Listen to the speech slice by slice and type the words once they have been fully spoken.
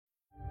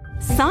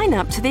Sign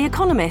up to The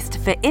Economist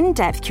for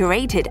in-depth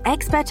curated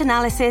expert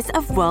analysis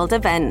of world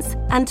events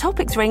and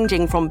topics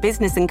ranging from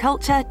business and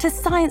culture to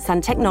science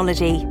and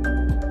technology.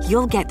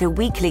 You'll get the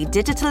weekly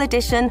digital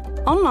edition,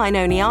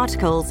 online-only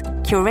articles,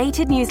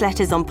 curated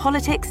newsletters on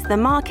politics, the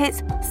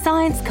markets,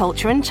 science,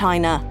 culture and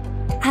China,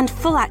 and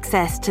full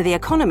access to The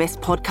Economist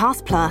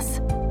Podcast Plus.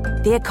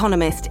 The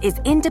Economist is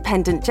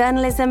independent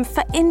journalism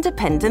for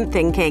independent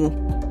thinking.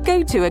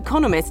 Go to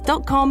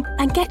economist.com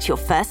and get your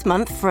first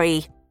month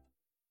free.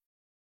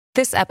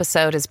 This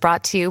episode is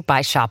brought to you by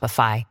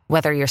Shopify.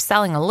 Whether you're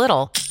selling a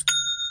little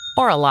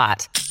or a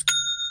lot,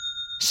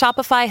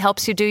 Shopify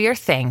helps you do your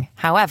thing,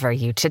 however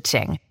you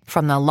cha-ching.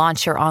 From the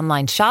launch your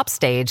online shop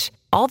stage,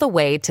 all the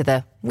way to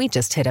the we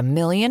just hit 1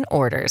 million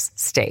orders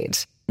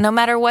stage. No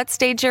matter what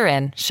stage you're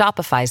in,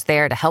 Shopify's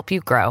there to help you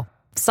grow.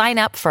 Sign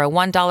up for a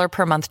 $1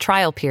 per month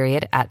trial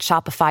period at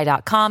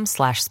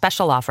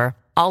shopify.com/special offer,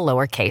 all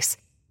lowercase.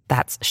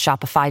 That's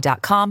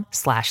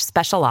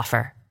shopify.com/special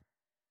offer.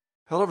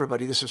 Hello,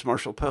 everybody. This is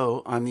Marshall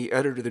Poe. I'm the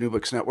editor of the New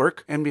Books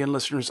Network. NBN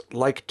listeners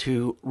like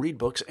to read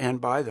books and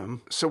buy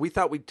them. So we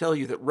thought we'd tell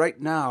you that right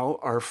now,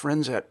 our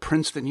friends at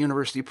Princeton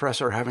University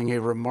Press are having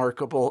a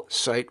remarkable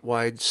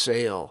site-wide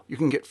sale. You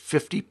can get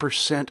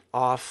 50%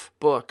 off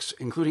books,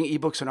 including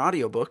ebooks and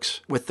audiobooks,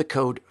 with the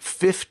code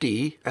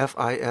 50,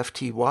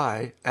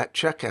 F-I-F-T-Y, at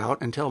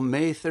checkout until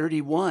May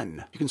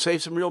 31. You can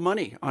save some real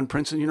money on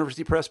Princeton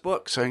University Press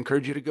books. I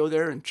encourage you to go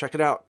there and check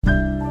it out.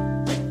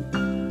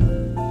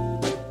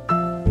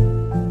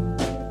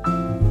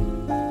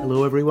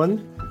 Hello,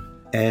 everyone,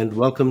 and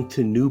welcome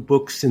to New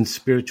Books in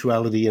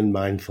Spirituality and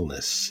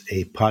Mindfulness,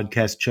 a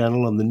podcast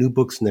channel on the New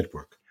Books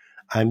Network.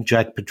 I'm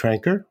Jack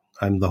Petranker.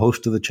 I'm the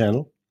host of the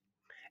channel,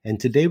 and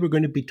today we're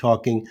going to be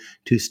talking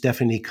to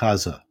Stephanie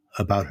Kaza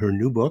about her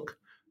new book,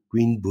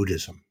 Green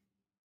Buddhism.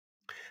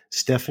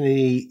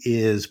 Stephanie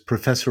is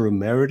Professor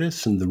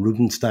Emeritus in the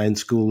Rubenstein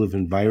School of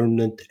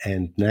Environment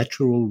and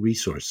Natural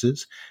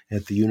Resources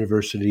at the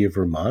University of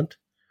Vermont.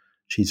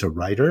 She's a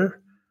writer.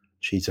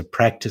 She's a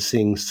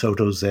practicing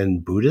Soto Zen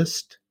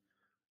Buddhist.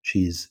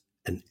 She's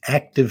an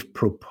active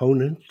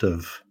proponent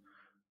of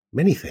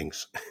many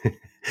things.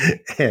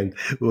 And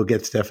we'll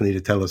get Stephanie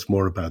to tell us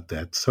more about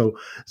that. So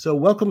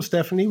welcome,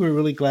 Stephanie. We're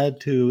really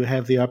glad to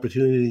have the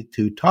opportunity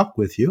to talk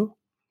with you.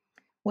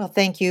 Well,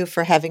 thank you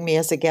for having me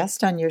as a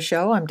guest on your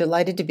show. I'm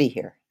delighted to be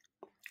here.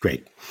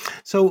 Great.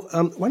 So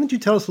why don't you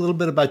tell us a little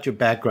bit about your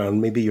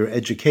background, maybe your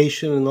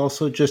education, and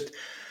also just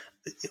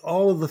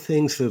all of the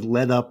things that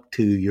led up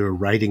to your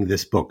writing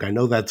this book. I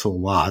know that's a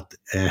lot,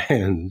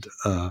 and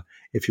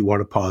if you want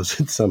to pause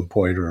at some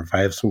point, or if I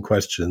have some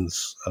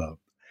questions,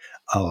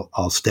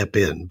 I'll step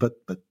in. But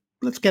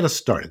let's get us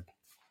started.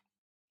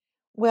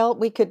 Well,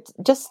 we could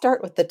just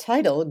start with the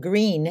title,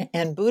 Green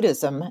and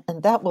Buddhism,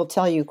 and that will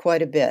tell you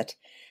quite a bit.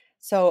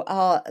 So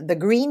the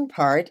green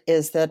part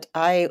is that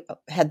I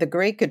had the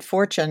great good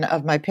fortune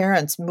of my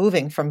parents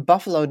moving from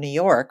Buffalo, New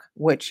York,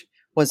 which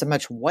was a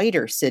much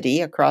whiter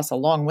city across a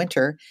long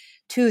winter,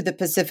 to the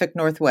Pacific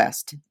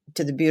Northwest,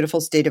 to the beautiful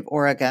state of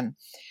Oregon.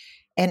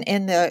 And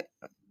in a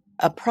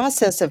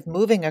process of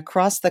moving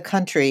across the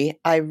country,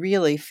 I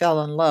really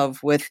fell in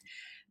love with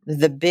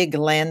the big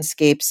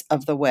landscapes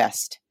of the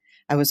West.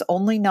 I was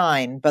only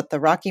 9, but the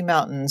Rocky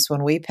Mountains,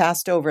 when we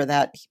passed over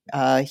that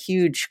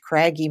huge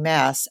craggy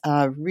mass,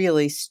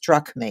 really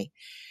struck me.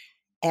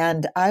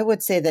 And I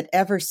would say that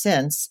ever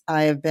since,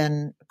 I have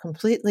been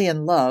completely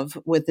in love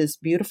with this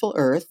beautiful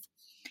earth,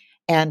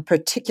 and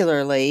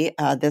particularly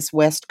this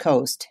West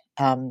Coast.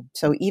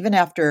 So even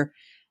after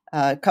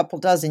a couple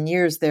dozen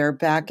years there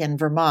back in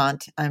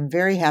Vermont, I'm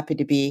very happy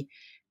to be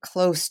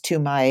close to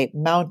my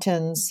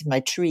mountains, my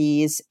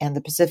trees, and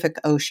the Pacific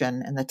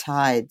Ocean and the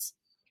tides.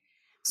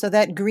 So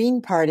that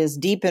green part is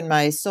deep in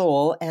my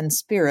soul and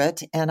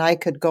spirit, and I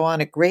could go on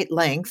at great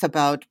length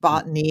about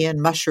botany and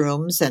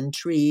mushrooms and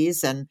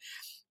trees and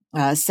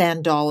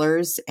sand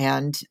dollars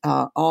and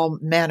all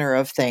manner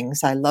of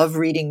things. I love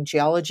reading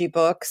geology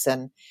books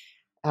and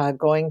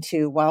going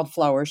to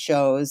wildflower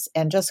shows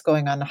and just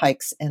going on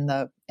hikes in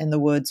the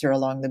woods or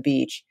along the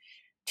beach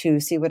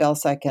to see what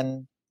else I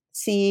can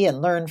see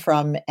and learn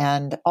from,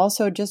 and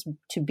also just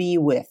to be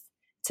with.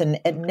 It's a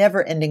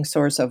never-ending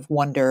source of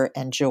wonder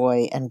and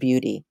joy and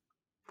beauty.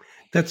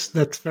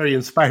 That's very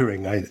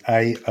inspiring. I've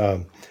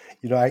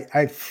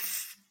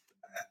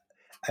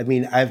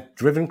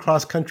driven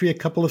cross country a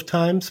couple of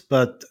times,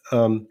 but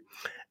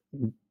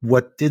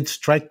what did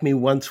strike me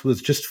once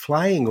was just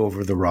flying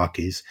over the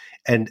Rockies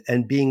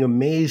and being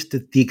amazed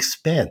at the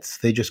expanse.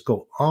 They just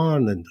go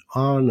on and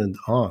on and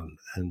on.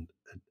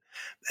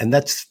 And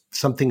that's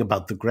something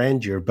about the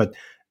grandeur. But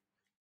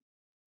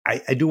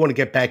I do want to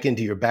get back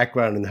into your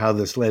background and how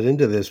this led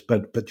into this.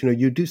 But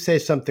you do say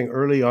something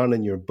early on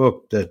in your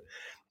book that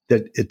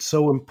it's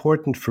so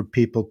important for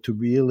people to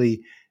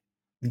really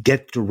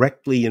get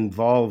directly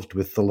involved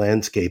with the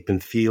landscape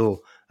and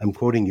feel, I'm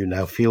quoting you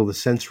now, feel the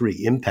sensory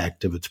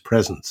impact of its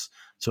presence.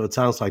 So it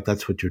sounds like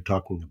that's what you're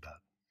talking about.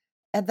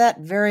 And that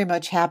very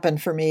much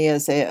happened for me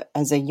as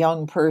a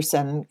young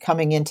person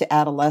coming into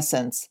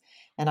adolescence.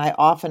 And I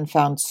often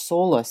found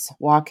solace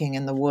walking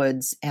in the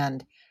woods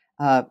and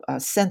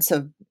a sense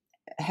of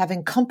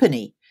having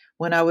company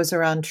when I was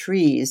around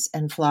trees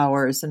and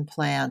flowers and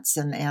plants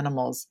and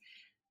animals,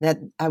 that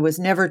I was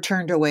never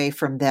turned away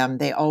from them.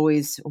 They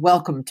always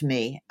welcomed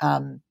me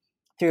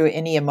through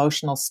any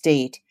emotional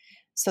state.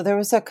 So there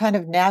was a kind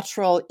of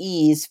natural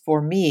ease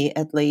for me,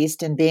 at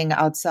least, in being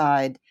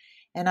outside.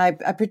 And I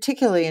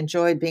particularly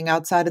enjoyed being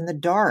outside in the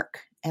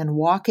dark and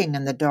walking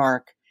in the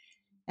dark.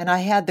 And I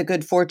had the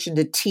good fortune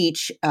to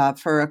teach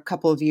for a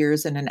couple of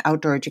years in an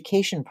outdoor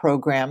education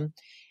program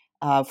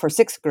for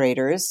sixth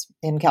graders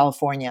in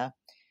California.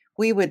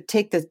 We would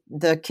take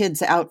the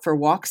kids out for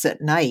walks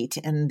at night,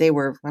 and they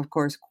were, of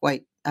course,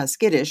 quite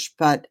skittish,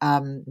 but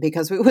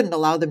because we wouldn't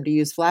allow them to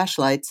use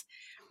flashlights.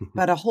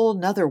 But a whole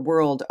nother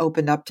world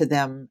opened up to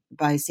them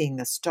by seeing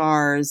the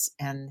stars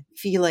and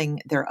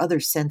feeling their other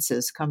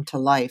senses come to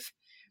life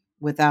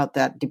without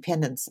that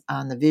dependence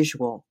on the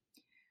visual.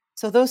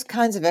 So those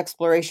kinds of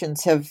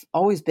explorations have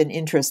always been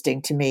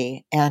interesting to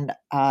me, and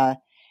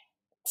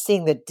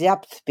seeing the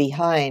depth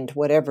behind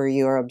whatever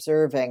you're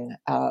observing,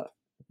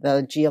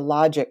 the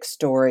geologic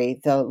story,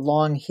 the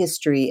long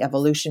history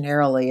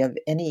evolutionarily of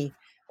any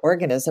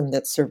organism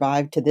that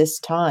survived to this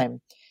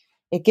time.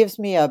 It gives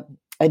me a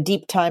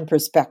deep time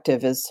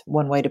perspective, is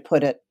one way to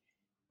put it,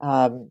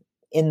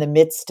 in the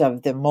midst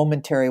of the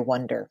momentary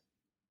wonder.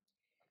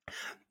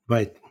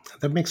 Right.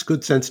 That makes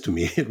good sense to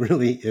me. It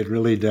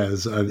really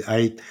does.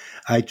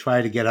 I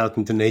try to get out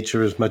into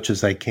nature as much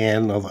as I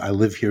can. I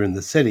live here in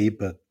the city,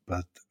 but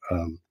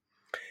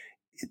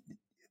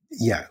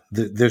yeah,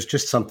 there's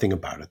just something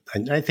about it.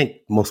 And I think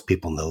most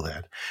people know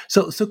that.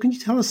 So can you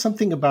tell us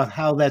something about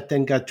how that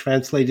then got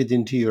translated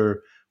into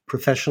your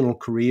professional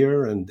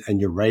career and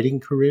your writing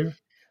career?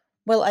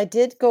 Well, I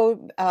did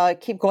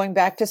keep going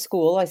back to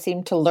school. I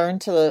seemed to learn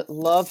to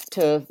love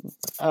to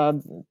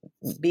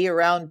be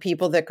around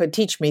people that could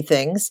teach me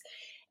things.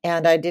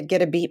 And I did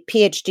get a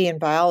PhD in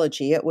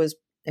biology. It was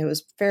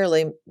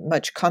fairly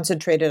much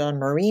concentrated on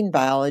marine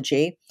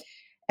biology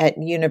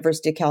at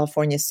University of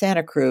California,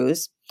 Santa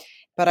Cruz.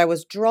 But I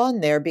was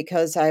drawn there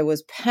because I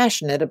was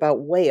passionate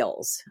about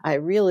whales. I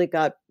really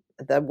got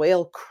the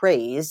whale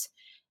craze,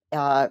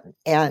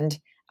 and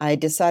I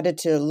decided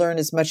to learn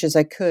as much as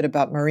I could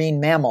about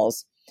marine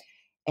mammals.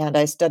 And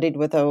I studied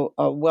with a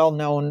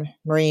well-known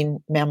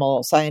marine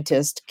mammal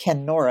scientist,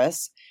 Ken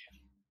Norris.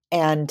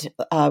 And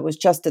it was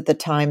just at the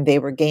time they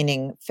were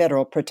gaining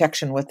federal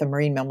protection with the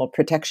Marine Mammal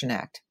Protection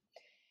Act.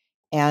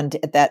 And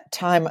at that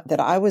time that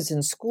I was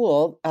in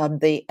school,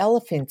 the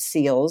elephant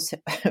seals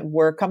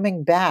were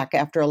coming back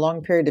after a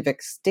long period of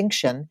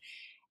extinction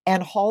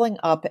and hauling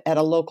up at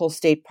a local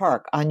state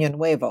park, Año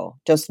Nuevo,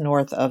 just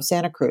north of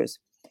Santa Cruz.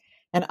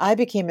 And I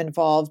became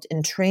involved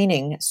in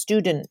training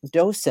student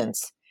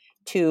docents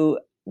to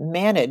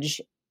manage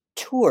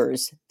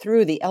tours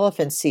through the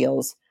elephant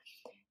seals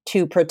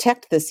to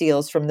protect the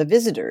seals from the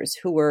visitors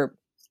who were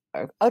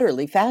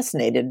utterly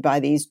fascinated by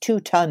these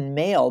 2-ton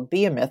male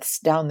behemoths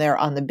down there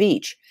on the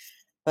beach.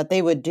 But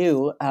they would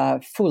do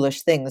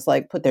foolish things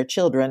like put their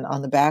children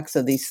on the backs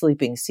of these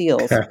sleeping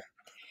seals.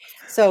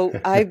 So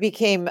I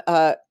became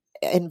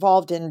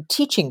involved in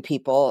teaching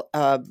people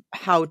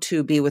how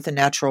to be with the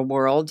natural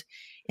world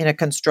in a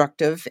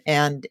constructive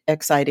and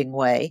exciting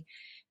way.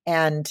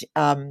 And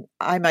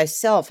I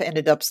myself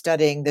ended up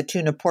studying the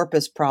tuna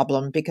porpoise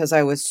problem because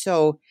I was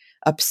so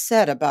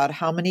upset about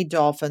how many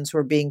dolphins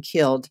were being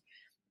killed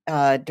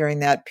during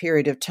that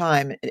period of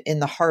time in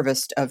the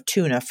harvest of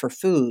tuna for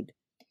food.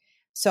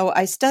 So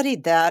I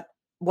studied that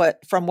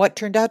from what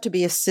turned out to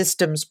be a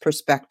systems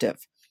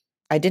perspective.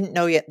 I didn't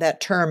know yet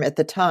that term at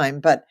the time,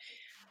 but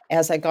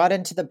as I got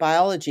into the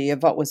biology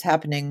of what was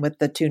happening with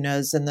the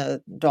tunas and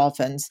the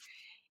dolphins,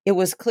 it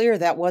was clear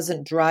that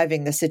wasn't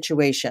driving the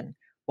situation.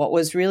 What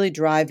was really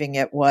driving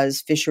it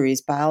was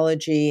fisheries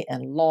biology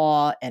and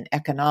law and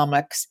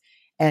economics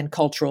and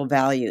cultural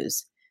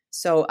values.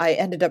 So I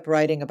ended up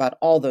writing about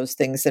all those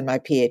things in my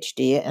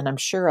PhD, and I'm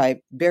sure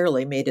I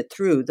barely made it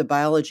through the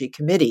biology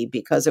committee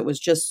because it was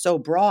just so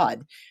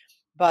broad.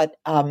 But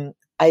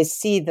I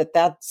see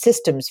that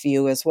systems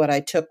view is what I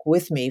took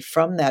with me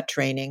from that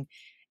training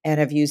and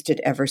have used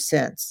it ever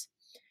since.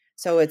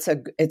 So it's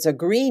a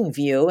green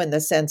view in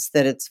the sense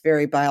that it's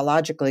very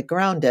biologically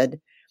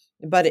grounded,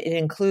 but it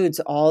includes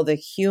all the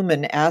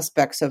human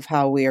aspects of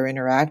how we are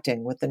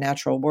interacting with the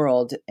natural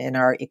world in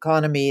our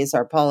economies,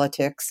 our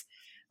politics,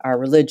 our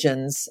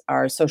religions,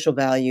 our social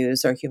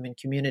values, our human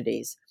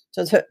communities.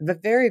 So it's a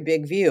very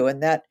big view,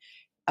 and that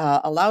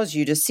allows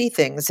you to see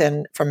things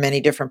from many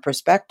different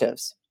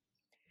perspectives.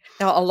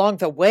 Now, along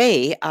the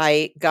way,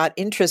 I got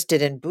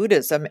interested in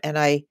Buddhism, and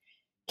I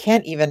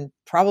can't even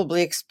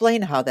probably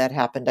explain how that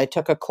happened. I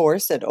took a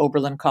course at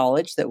Oberlin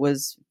College that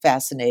was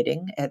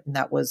fascinating, and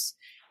that was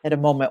at a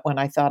moment when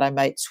I thought I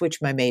might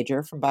switch my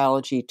major from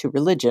biology to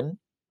religion.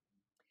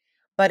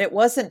 But it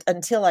wasn't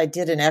until I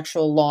did an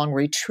actual long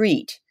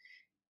retreat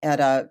at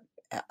a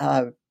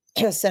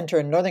center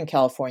in Northern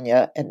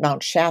California at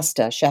Mount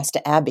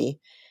Shasta Abbey,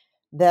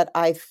 that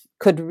I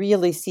could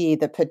really see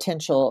the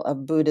potential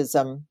of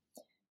Buddhism,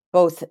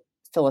 both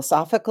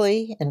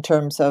philosophically in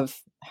terms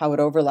of how it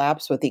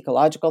overlaps with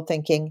ecological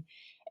thinking.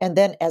 And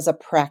then as a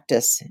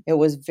practice, it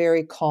was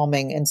very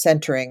calming and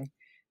centering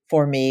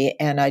for me.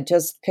 And I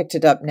just picked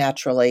it up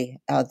naturally.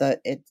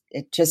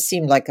 It just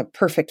seemed like a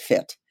perfect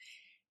fit.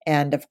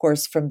 And of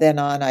course, from then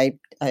on, I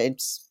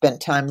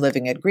spent time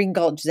living at Green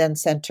Gulch Zen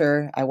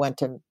Center. I went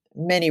to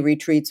many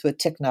retreats with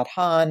Thich Nhat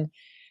Hanh.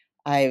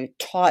 I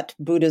taught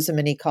Buddhism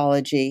and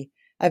ecology.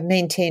 I've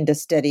maintained a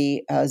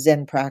steady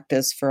Zen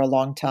practice for a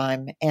long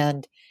time.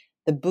 And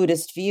the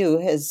Buddhist view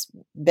has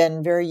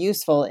been very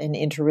useful in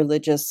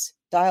interreligious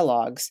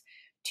dialogues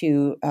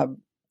to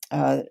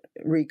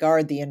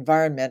regard the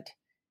environment,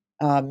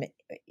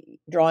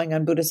 drawing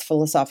on Buddhist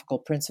philosophical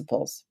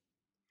principles.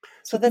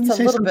 So that's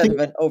a little bit of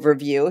an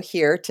overview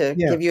here to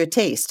give you a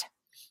taste.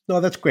 No,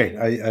 that's great.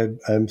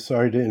 I'm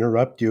sorry to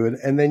interrupt you.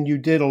 And then you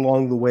did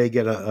along the way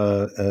get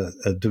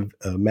a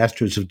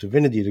Master's of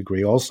Divinity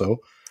degree also.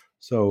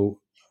 So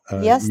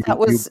yes, that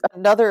was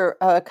another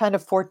kind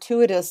of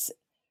fortuitous,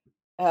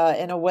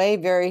 in a way,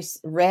 very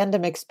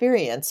random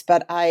experience.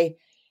 But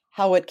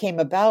how it came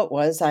about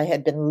was I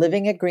had been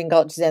living at Green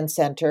Gulch Zen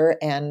Center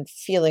and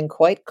feeling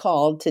quite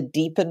called to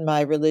deepen my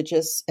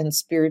religious and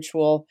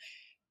spiritual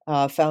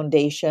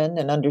foundation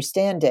and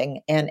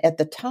understanding. And at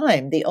the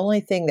time, the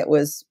only thing that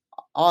was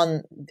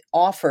on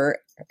offer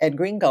at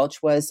Green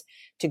Gulch was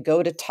to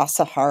go to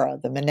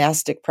Tassajara, the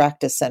monastic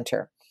practice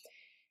center.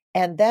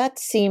 And that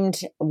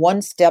seemed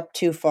one step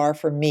too far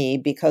for me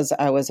because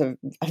I was a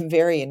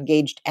very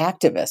engaged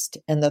activist.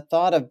 And the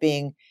thought of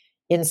being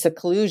in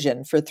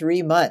seclusion for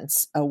 3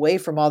 months away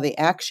from all the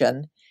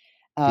action,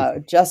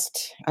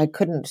 I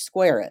couldn't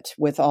square it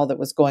with all that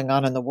was going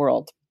on in the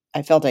world.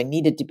 I felt I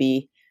needed to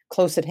be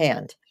close at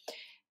hand.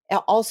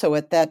 Also,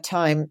 at that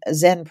time,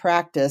 Zen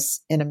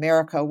practice in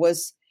America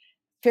was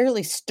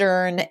fairly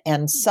stern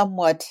and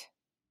somewhat,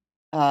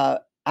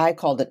 I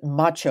called it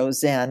macho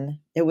Zen.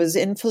 It was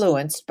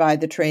influenced by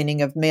the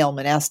training of male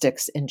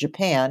monastics in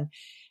Japan.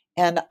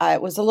 And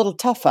it was a little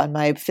tough on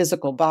my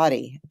physical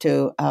body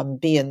to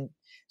be in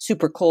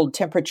super cold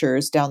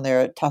temperatures down there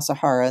at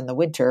Tassajara in the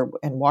winter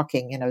and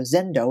walking in a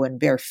zendo in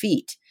bare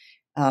feet.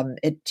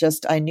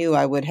 I knew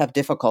I would have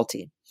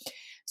difficulty.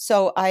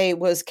 So I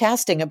was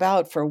casting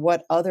about for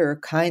what other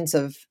kinds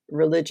of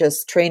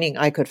religious training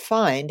I could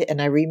find.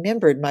 And I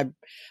remembered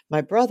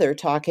my brother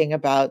talking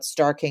about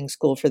Starr King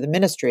School for the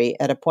Ministry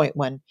at a point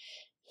when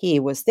he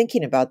was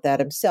thinking about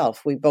that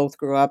himself. We both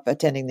grew up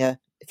attending the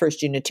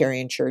First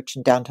Unitarian Church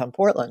in downtown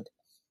Portland.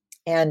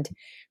 And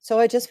so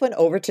I just went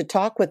over to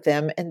talk with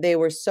them, and they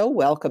were so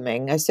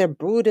welcoming. I said,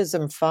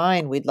 Buddhism,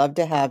 fine, we'd love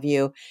to have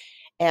you.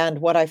 And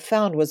what I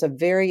found was a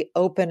very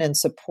open and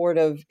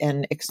supportive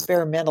and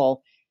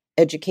experimental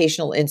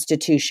educational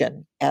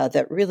institution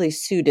that really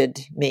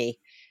suited me.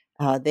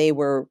 They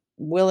were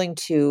willing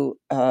to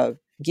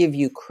give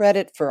you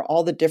credit for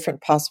all the different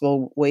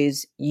possible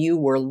ways you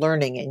were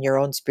learning in your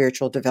own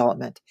spiritual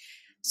development.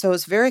 So it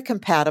was very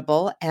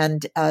compatible.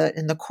 And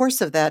in the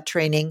course of that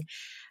training,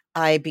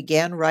 I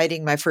began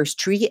writing my first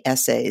tree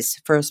essays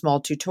for a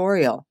small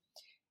tutorial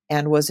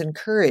and was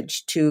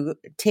encouraged to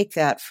take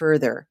that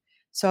further.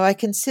 So I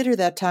consider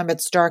that time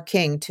at Starr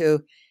King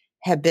to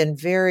have been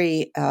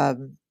very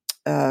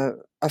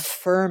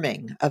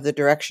affirming of the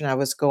direction I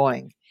was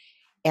going.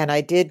 And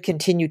I did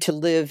continue to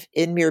live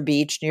in Muir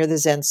Beach near the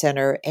Zen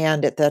Center.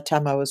 And at that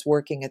time, I was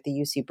working at the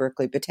UC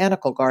Berkeley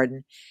Botanical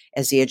Garden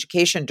as the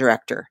education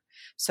director.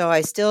 So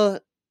I still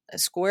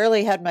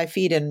squarely had my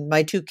feet in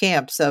my two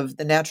camps of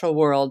the natural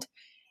world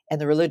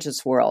and the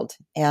religious world.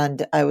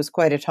 And I was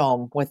quite at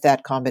home with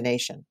that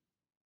combination.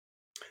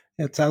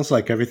 It sounds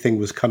like everything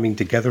was coming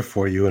together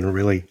for you in a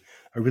really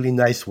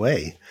nice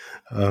way.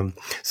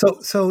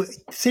 So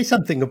say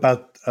something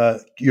about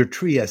your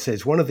tree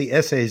essays. One of the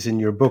essays in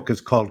your book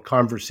is called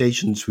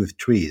Conversations with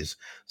Trees.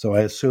 So I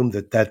assume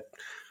that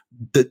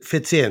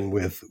fits in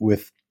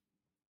with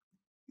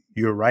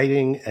your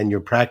writing and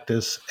your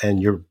practice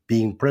and your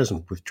being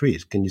present with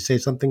trees. Can you say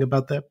something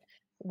about that?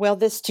 Well,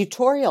 this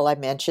tutorial I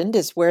mentioned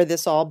is where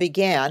this all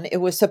began. It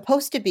was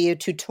supposed to be a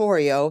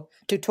tutorial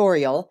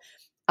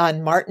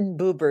on Martin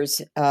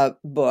Buber's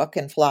book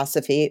and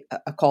philosophy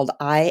called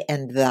I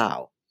and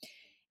Thou.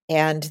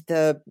 And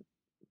the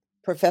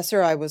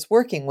professor I was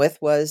working with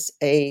was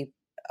a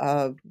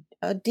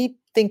deep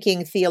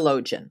thinking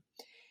theologian.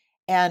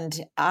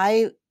 And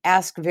I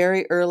asked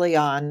very early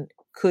on,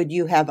 could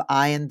you have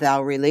I and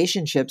thou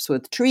relationships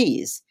with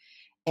trees?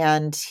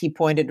 And he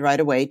pointed right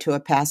away to a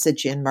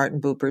passage in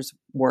Martin Buber's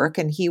work,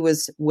 and he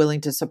was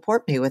willing to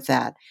support me with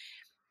that.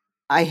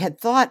 I had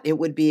thought it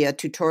would be a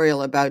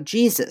tutorial about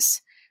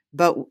Jesus,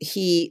 but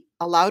he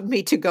allowed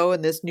me to go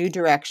in this new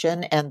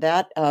direction. And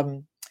that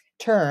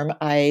term,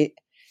 I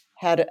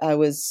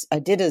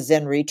did a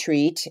Zen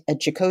retreat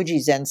at Jikoji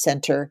Zen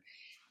Center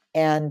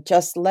and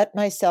just let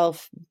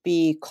myself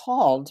be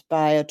called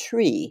by a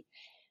tree.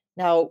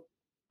 Now,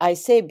 I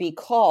say be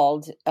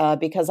called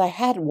because I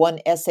had one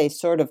essay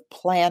sort of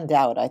planned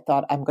out. I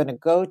thought, I'm going to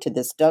go to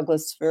this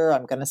Douglas fir.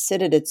 I'm going to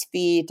sit at its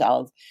feet.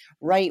 I'll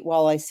write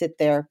while I sit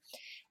there.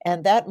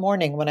 And that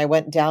morning when I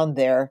went down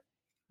there,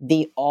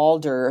 the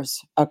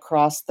alders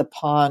across the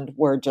pond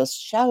were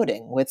just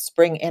shouting with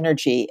spring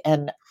energy.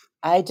 And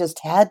I just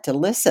had to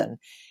listen.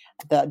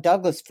 The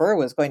Douglas fir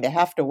was going to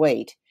have to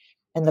wait.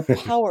 And the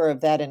power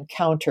of that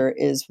encounter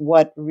is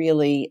what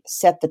really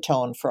set the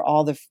tone for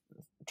all the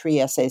tree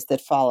essays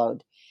that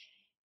followed.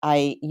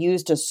 I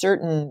used a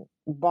certain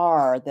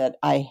bar that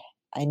I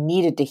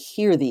needed to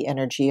hear the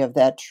energy of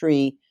that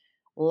tree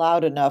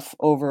loud enough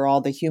over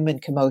all the human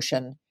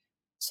commotion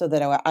so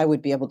that I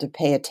would be able to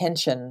pay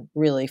attention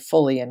really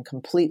fully and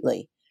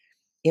completely.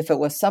 If it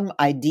was some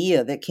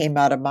idea that came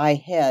out of my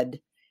head,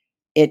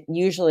 it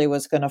usually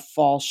was going to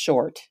fall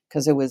short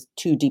because it was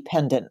too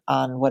dependent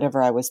on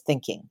whatever I was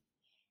thinking.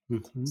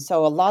 Mm-hmm.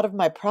 So a lot of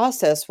my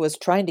process was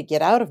trying to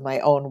get out of my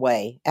own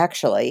way,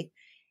 actually.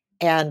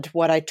 And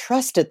what I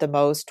trusted the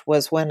most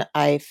was when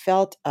I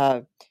felt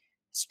a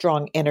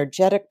strong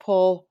energetic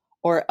pull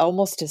or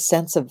almost a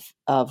sense of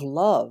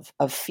love,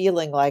 of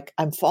feeling like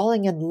I'm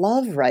falling in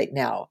love right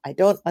now. I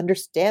don't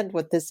understand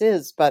what this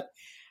is, but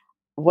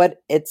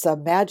it's a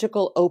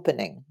magical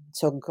opening.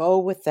 So go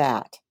with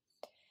that.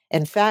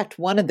 In fact,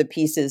 one of the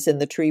pieces in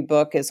the tree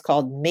book is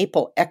called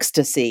Maple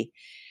Ecstasy.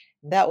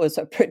 That was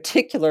a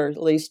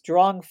particularly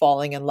strong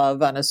falling in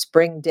love on a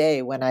spring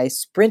day when I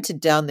sprinted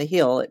down the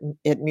hill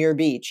at Muir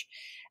Beach,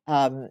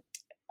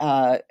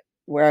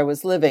 where I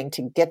was living,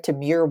 to get to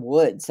Muir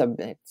Woods,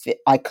 an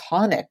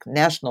iconic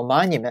national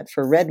monument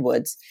for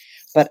redwoods.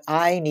 But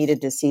I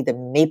needed to see the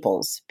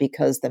maples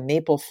because the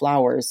maple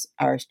flowers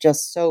are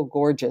just so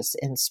gorgeous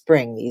in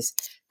spring, these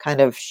kind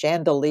of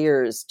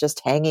chandeliers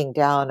just hanging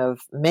down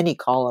of many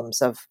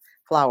columns of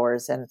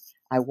flowers. And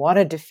I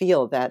wanted to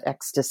feel that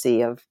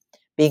ecstasy of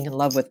being in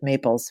love with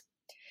maples.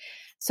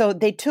 So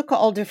they took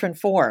all different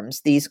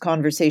forms, these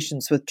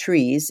conversations with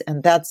trees,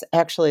 and that's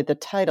actually the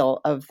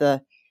title of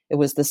it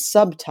was the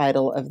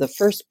subtitle of the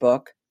first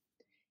book.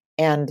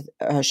 And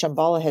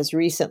Shambhala has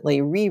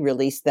recently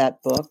re-released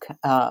that book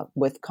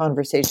with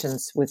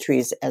Conversations with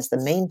Trees as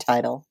the main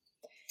title,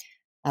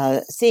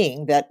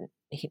 seeing that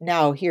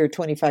now here,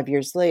 25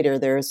 years later,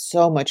 there is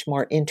so much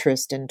more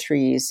interest in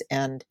trees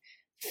and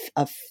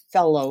a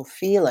fellow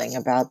feeling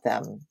about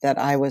them that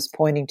I was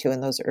pointing to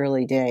in those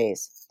early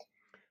days.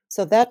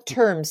 So that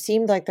term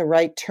seemed like the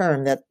right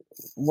term, that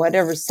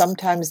whatever,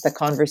 sometimes the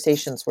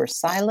conversations were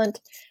silent,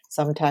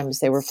 sometimes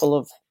they were full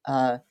of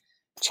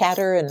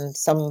chatter in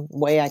some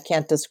way I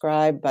can't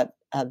describe, but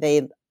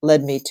they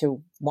led me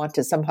to want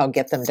to somehow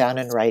get them down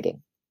in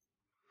writing.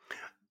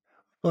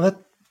 Well,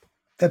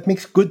 that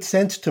makes good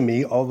sense to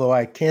me, although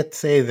I can't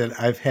say that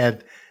I've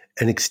had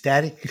an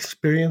ecstatic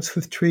experience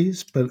with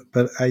trees,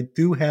 but I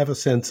do have a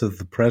sense of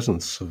the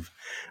presence of,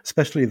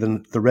 especially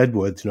the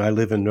redwoods. I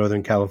live in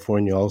Northern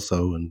California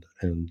also, and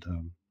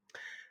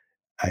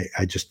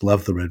I just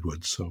love the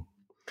redwoods. So,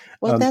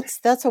 well,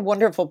 that's a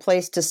wonderful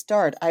place to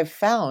start. I've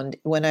found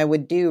when I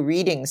would do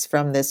readings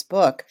from this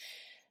book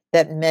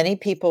that many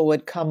people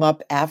would come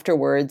up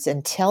afterwards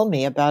and tell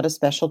me about a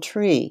special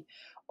tree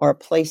or a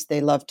place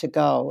they love to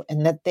go,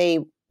 and that they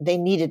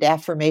needed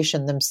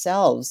affirmation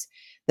themselves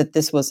that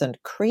this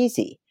wasn't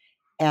crazy.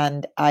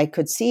 And I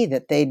could see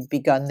that they'd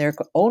begun their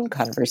own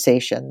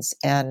conversations.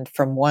 And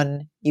from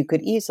one, you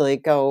could easily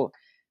go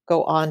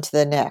on to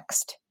the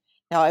next.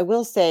 Now, I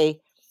will say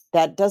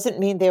that doesn't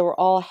mean they were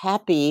all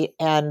happy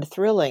and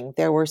thrilling.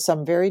 There were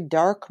some very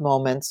dark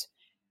moments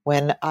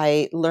when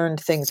I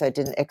learned things I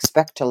didn't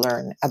expect to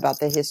learn about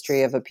the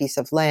history of a piece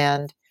of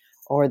land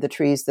or the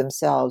trees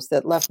themselves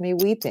that left me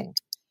weeping.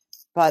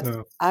 But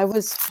I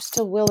was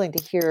still willing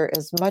to hear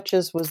as much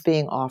as was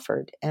being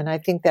offered. And I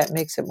think that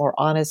makes it more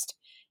honest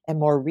and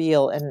more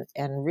real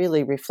and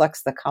really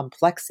reflects the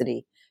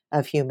complexity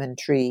of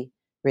human-tree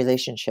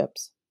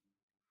relationships.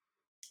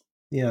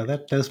 Yeah,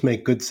 that does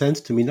make good sense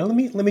to me. Now, let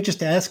me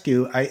just ask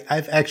you,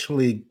 I've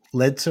actually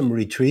led some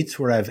retreats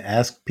where I've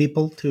asked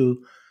people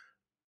to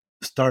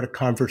start a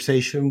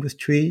conversation with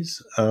trees.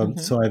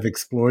 So I've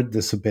explored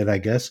this a bit, I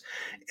guess.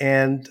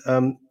 And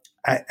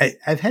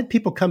I've had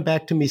people come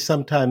back to me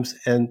sometimes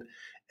and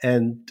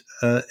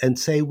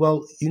say,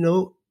 well,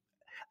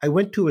 I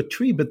went to a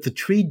tree, but the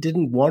tree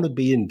didn't want to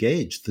be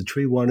engaged. The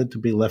tree wanted to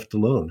be left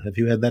alone. Have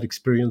you had that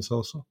experience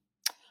also?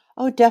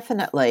 Oh,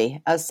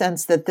 definitely. A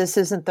sense that this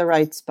isn't the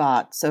right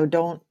spot. So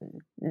don't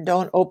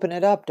open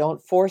it up.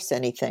 Don't force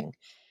anything.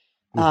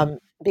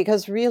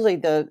 Because really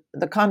the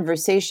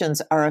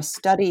conversations are a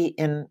study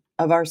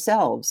of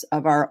ourselves,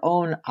 of our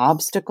own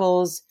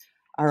obstacles,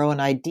 our own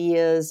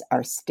ideas,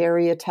 our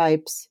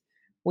stereotypes.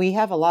 We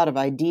have a lot of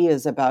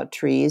ideas about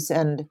trees,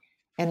 and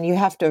you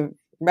have to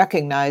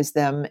recognize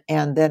them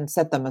and then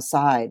set them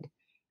aside.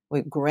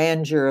 With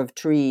grandeur of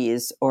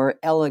trees or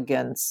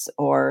elegance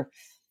or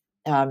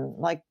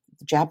like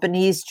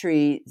Japanese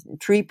tree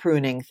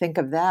pruning. Think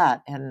of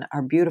that. And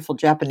our beautiful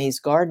Japanese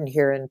garden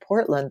here in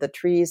Portland, the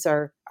trees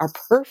are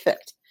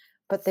perfect,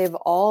 but they've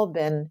all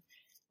been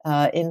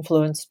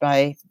influenced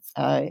by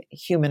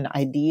human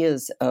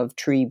ideas of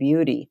tree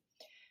beauty.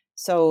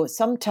 So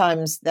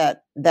sometimes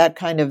that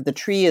kind of the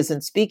tree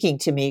isn't speaking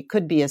to me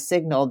could be a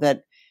signal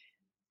that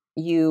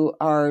you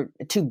are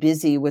too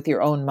busy with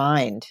your own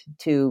mind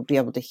to be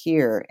able to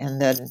hear. And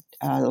then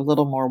a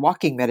little more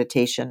walking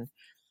meditation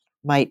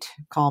might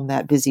calm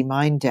that busy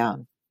mind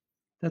down.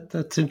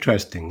 That's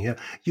interesting. Yeah,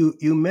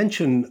 you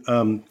mentioned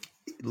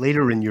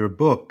later in your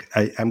book.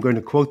 I'm going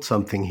to quote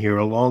something here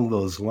along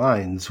those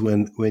lines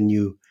when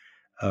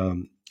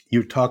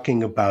you're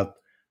talking about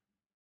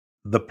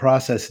the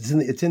process.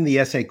 It's in the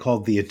essay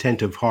called "The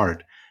Attentive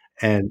Heart,"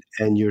 and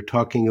you're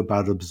talking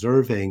about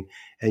observing,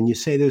 and you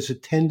say there's a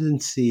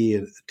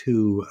tendency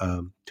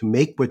to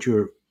make what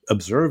you're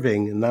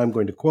observing, and now I'm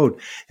going to quote,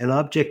 an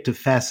object of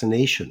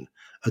fascination,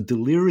 a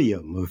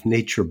delirium of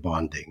nature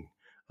bonding,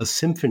 a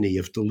symphony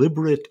of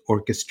deliberate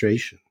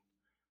orchestration.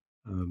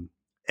 Um,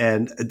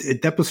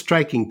 that was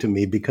striking to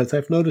me because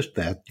I've noticed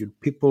that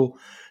people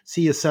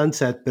see a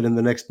sunset, but in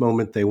the next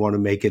moment they want to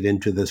make it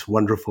into this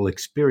wonderful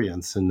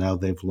experience, and now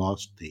they've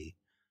lost the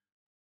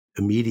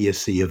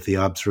immediacy of the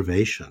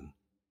observation.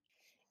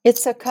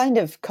 It's a kind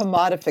of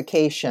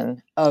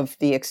commodification of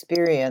the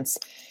experience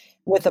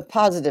with a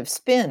positive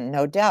spin,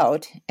 no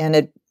doubt, and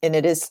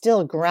it is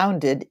still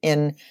grounded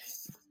in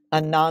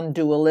a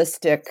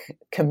non-dualistic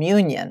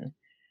communion.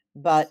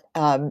 But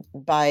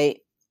by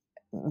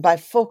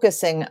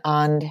focusing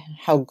on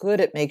how good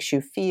it makes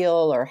you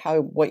feel, or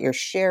what you're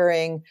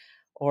sharing,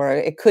 or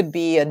it could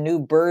be a new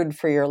bird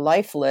for your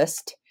life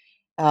list,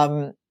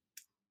 the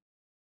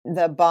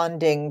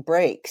bonding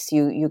breaks.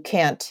 You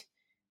can't.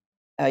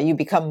 You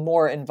become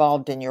more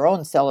involved in your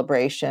own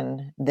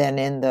celebration than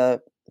in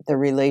the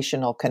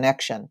relational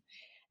connection.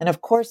 And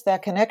of course,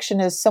 that connection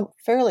is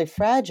fairly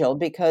fragile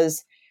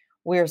because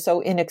we're so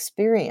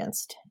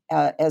inexperienced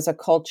as a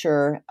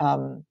culture,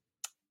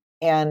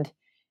 and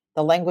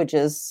the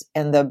languages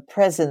and the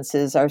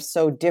presences are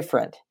so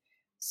different.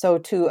 So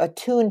to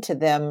attune to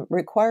them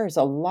requires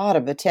a lot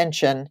of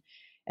attention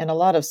and a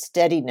lot of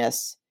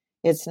steadiness.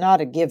 It's not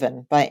a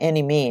given by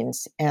any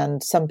means.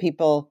 And some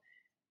people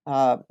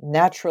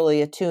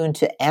naturally attune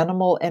to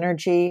animal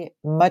energy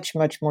much,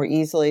 much more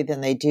easily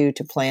than they do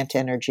to plant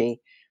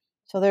energy.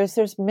 So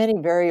there's many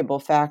variable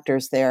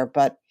factors there,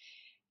 but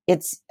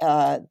it's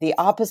the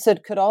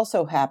opposite could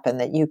also happen,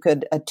 that you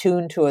could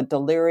attune to a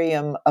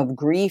delirium of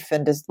grief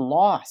and just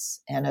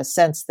loss, and a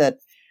sense that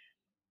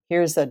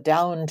here's a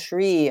down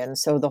tree, and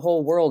so the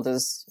whole world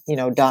is,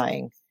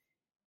 dying.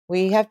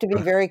 We have to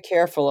be very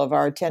careful of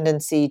our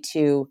tendency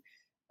to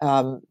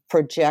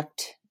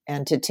project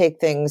and to take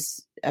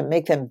things,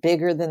 make them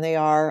bigger than they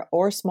are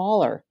or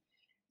smaller.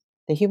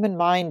 The human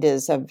mind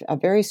is a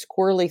very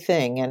squirrely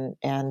thing,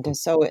 and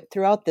so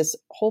throughout this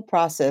whole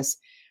process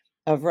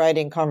of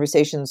writing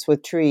Conversations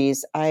with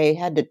Trees, I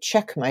had to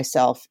check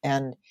myself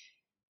and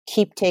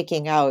keep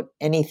taking out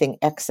anything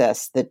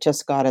excess that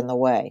just got in the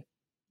way.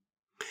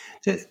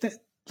 Let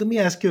me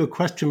ask you a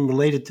question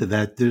related to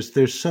that.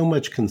 There's so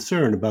much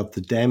concern about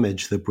the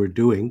damage that we're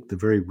doing, the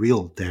very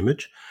real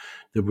damage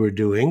that we're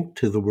doing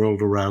to the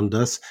world around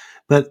us.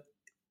 But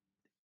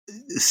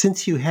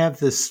since you have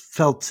this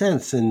felt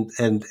sense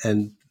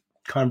and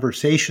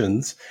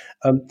conversations,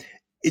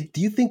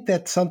 do you think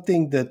that's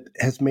something that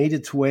has made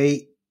its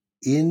way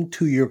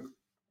into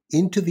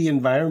the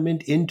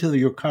environment, into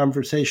your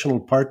conversational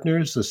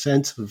partners, a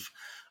sense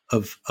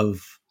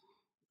of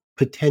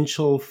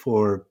potential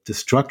for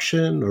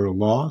destruction or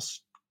loss?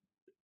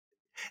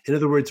 In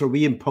other words, are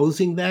we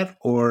imposing that,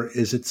 or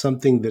is it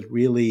something that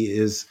really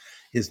is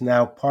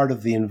now part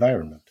of the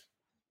environment?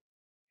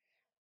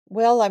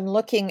 Well, I'm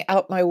looking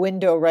out my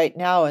window right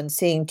now and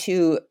seeing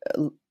two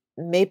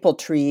maple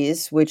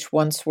trees, which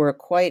once were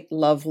quite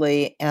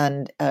lovely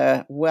and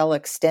well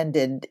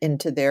extended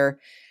into their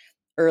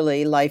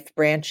early life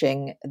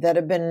branching, that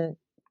have been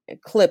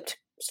clipped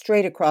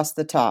straight across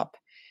the top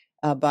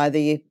by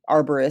the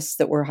arborists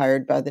that were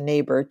hired by the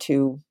neighbor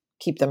to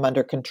keep them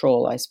under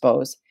control, I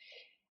suppose.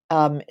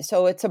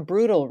 So it's a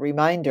brutal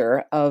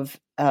reminder of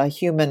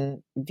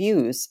human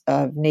views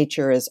of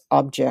nature as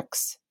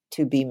objects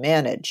to be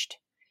managed.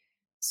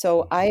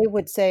 So I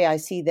would say I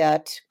see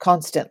that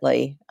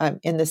constantly.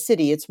 In the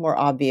city, it's more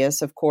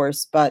obvious, of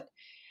course, but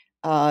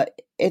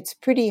it's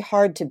pretty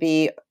hard to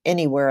be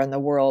anywhere in the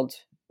world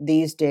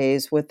these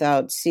days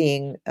without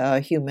seeing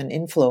human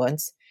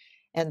influence.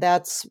 And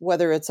that's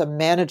whether it's a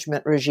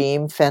management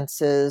regime,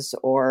 fences,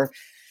 or,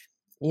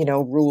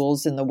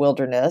 rules in the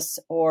wilderness,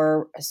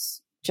 or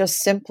just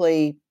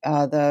simply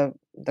the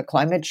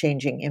climate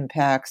changing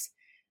impacts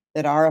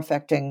that are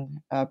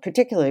affecting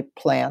particularly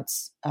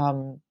plants,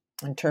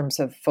 in terms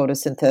of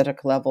photosynthetic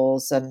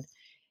levels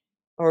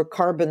or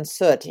carbon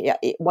soot. Yeah,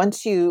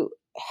 once you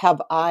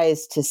have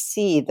eyes to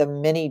see the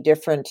many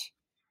different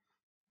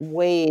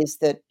ways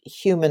that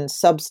human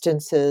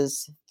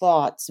substances,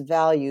 thoughts,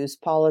 values,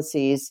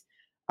 policies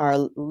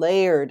are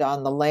layered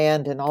on the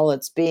land and all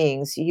its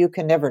beings, you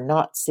can never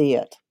not see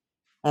it.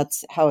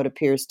 That's how it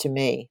appears to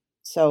me.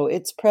 So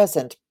it's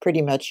present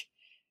pretty much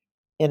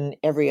in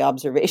every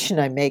observation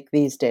I make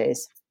these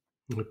days.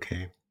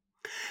 Okay.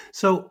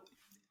 So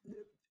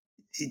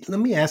let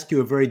me ask you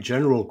a very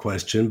general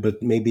question,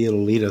 but maybe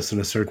it'll lead us in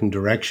a certain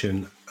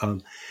direction.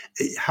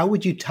 How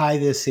would you tie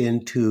this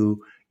into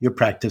your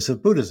practice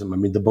of Buddhism. I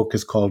mean, the book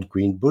is called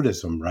Green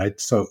Buddhism, right?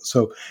 So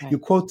Right. you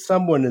quote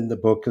someone in the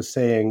book as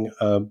saying,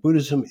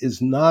 Buddhism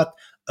is not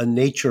a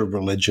nature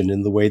religion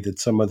in the way that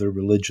some other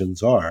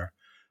religions are.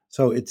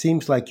 So it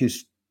seems like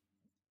is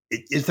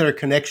there a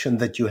connection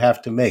that you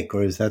have to make,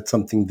 or is that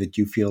something that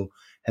you feel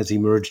has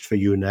emerged for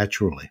you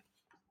naturally?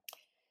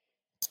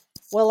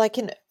 Well, I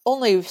can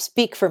only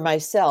speak for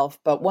myself,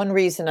 but one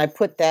reason I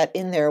put that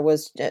in there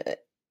was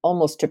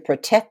almost to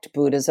protect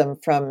Buddhism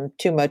from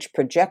too much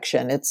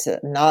projection. It's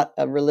not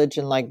a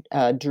religion like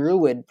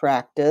Druid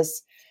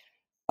practice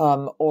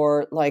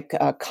or like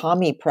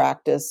Kami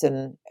practice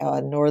in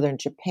northern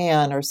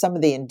Japan, or some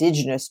of the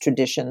indigenous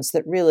traditions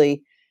that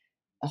really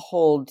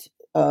hold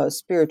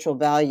spiritual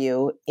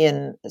value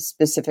in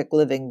specific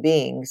living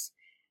beings.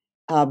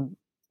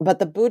 But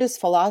the Buddhist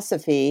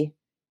philosophy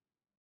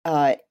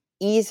uh,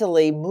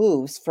 easily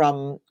moves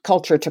from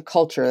culture to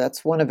culture.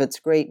 That's one of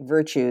its great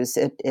virtues.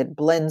 It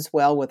blends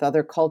well with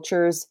other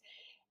cultures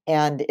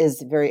and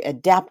is very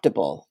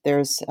adaptable.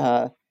 There's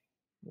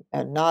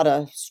not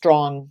a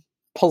strong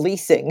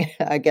policing,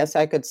 I guess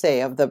I could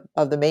say, of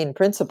the main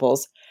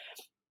principles.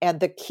 And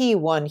the key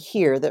one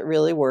here that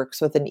really works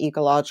with an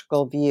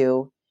ecological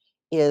view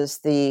is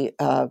the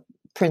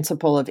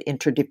principle of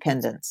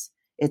interdependence.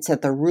 It's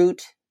at the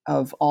root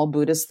of all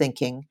Buddhist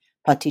thinking,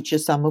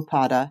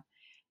 Paticca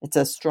It's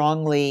a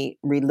strongly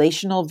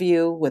relational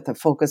view with a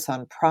focus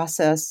on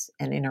process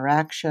and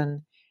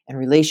interaction and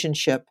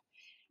relationship.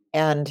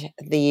 And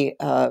the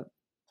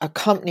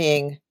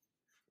accompanying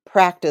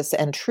practice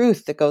and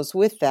truth that goes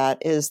with that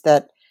is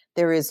that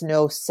there is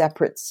no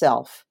separate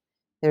self.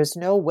 There's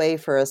no way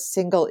for a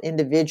single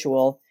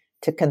individual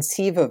to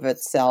conceive of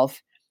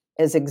itself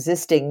as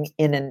existing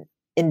in an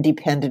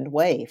independent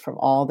way from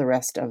all the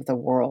rest of the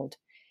world.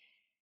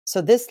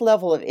 So this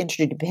level of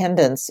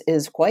interdependence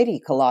is quite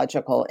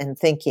ecological in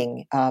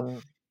thinking.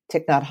 Thich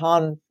Nhat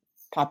Hanh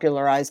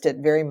popularized it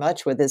very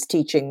much with his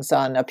teachings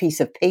on a piece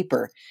of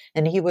paper.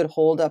 And he would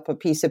hold up a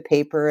piece of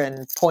paper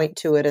and point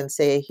to it and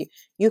say,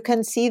 you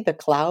can see the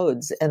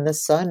clouds and the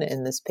sun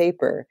in this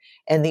paper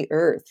and the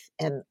earth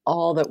and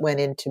all that went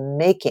into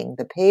making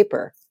the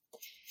paper.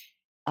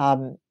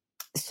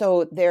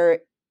 So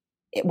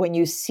when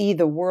you see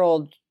the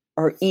world,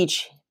 or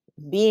each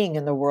being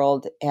in the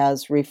world,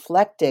 as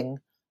reflecting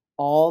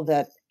all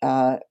that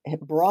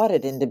brought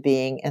it into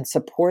being and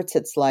supports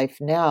its life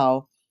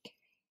now,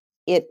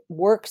 it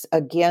works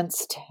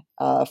against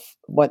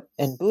what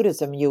in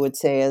Buddhism you would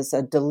say is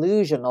a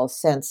delusional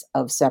sense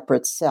of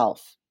separate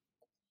self,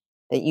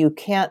 that you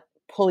can't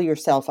pull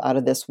yourself out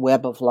of this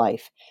web of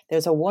life.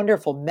 There's a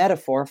wonderful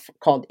metaphor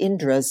called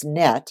Indra's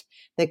net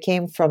that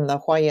came from the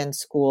Huayan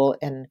school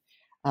in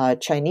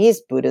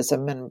Chinese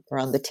Buddhism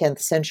around the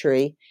 10th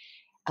century,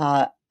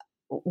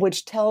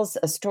 which tells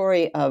a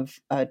story of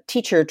a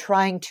teacher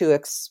trying to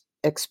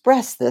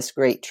express this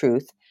great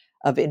truth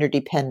of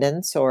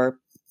interdependence, or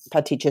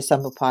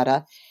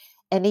Paticca,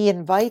 and he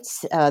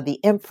invites the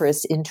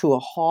empress into a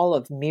hall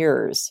of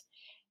mirrors,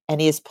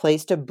 and he has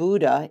placed a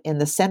Buddha in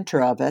the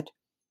center of it.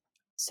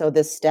 So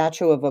this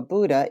statue of a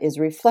Buddha is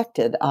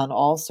reflected on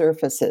all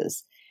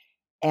surfaces,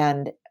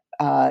 and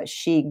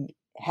she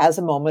has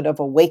a moment of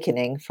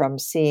awakening from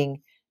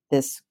seeing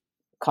this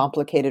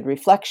complicated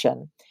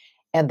reflection.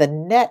 And the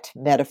net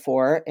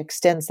metaphor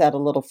extends that a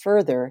little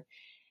further.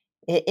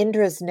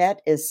 Indra's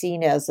net is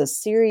seen as a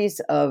series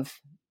of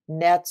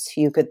nets,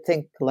 you could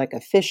think like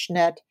a fish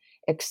net,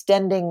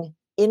 extending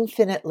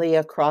infinitely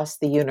across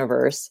the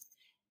universe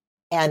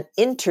and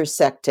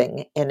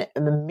intersecting in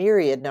a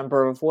myriad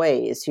number of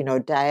ways,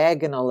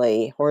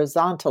 diagonally,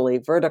 horizontally,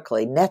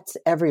 vertically, nets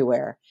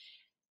everywhere.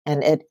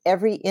 And at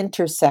every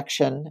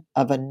intersection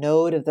of a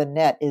node of the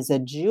net is a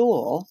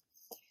jewel,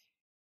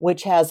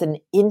 which has an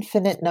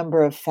infinite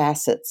number of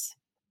facets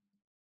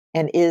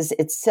and is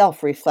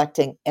itself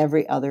reflecting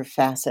every other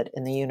facet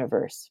in the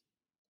universe.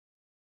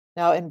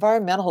 Now,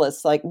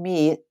 environmentalists like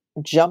me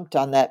jumped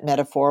on that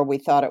metaphor. We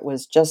thought it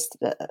was just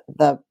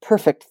the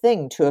perfect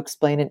thing to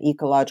explain an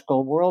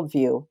ecological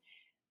worldview.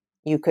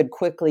 You could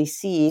quickly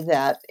see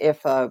that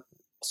if a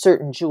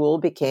certain jewel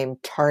became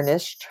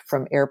tarnished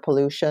from air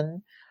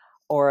pollution,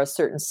 or a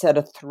certain set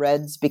of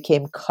threads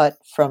became cut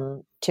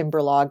from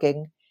timber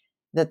logging,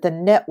 that the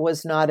net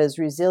was not as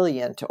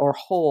resilient or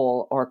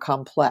whole or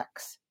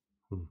complex.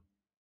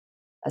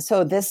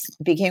 So this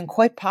became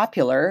quite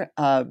popular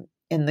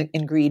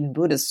in green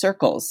Buddhist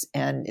circles,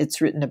 and it's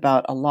written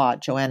about a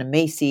lot. Joanna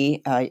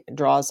Macy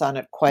draws on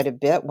it quite a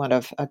bit,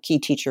 a key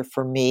teacher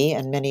for me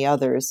and many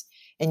others,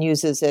 and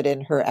uses it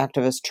in her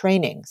activist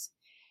trainings.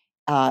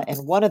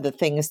 And one of the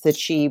things that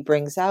she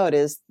brings out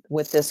is,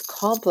 with this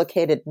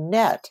complicated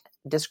net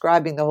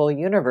describing the whole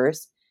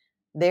universe,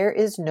 there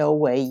is no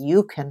way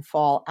you can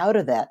fall out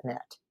of that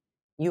net.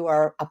 You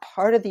are a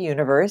part of the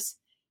universe,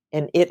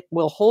 and it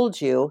will hold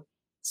you.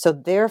 So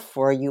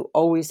therefore, you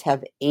always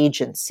have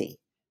agency.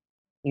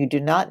 You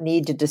do not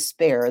need to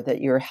despair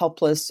that you're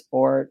helpless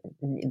or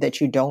that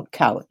you don't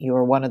count. You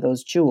are one of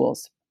those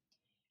jewels.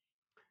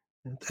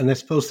 And I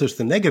suppose there's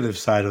the negative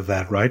side of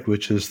that, right?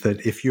 Which is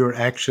that if your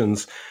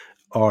actions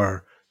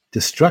are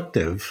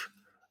destructive,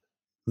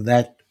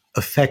 that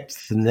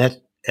affects the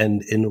net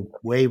and in a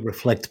way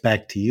reflects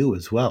back to you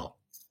as well.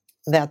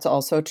 That's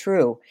also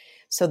true.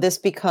 So this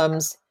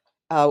becomes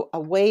a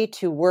way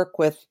to work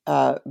with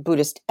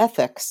Buddhist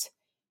ethics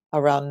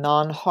around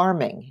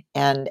non-harming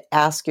and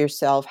ask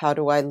yourself, how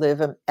do I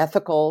live an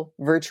ethical,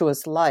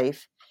 virtuous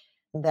life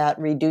that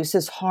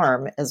reduces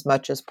harm as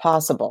much as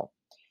possible?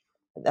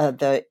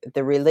 The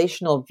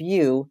relational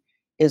view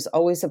is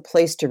always a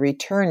place to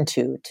return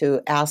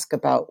to ask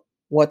about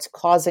what's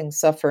causing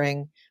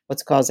suffering,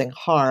 what's causing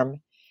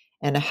harm,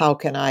 and how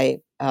can I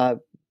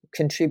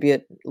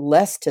contribute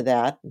less to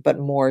that, but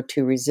more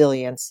to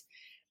resilience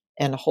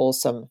and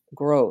wholesome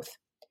growth.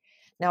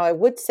 Now, I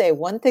would say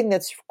one thing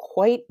that's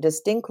quite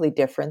distinctly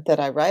different that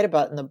I write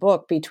about in the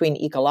book between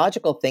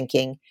ecological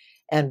thinking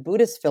and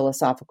Buddhist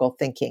philosophical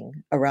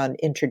thinking around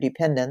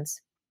interdependence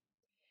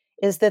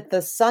is that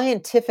the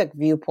scientific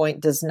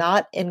viewpoint does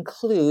not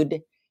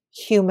include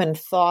human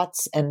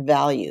thoughts and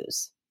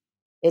values.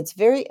 It's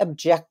very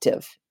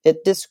objective.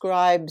 It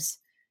describes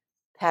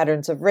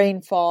patterns of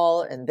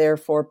rainfall and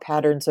therefore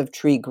patterns of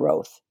tree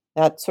growth,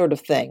 that sort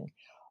of thing,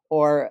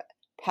 or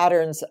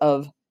patterns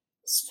of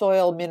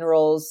soil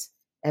minerals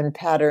and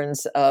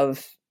patterns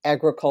of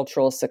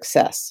agricultural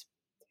success.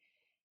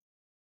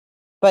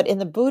 But in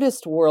the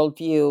Buddhist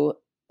worldview,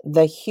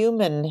 the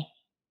human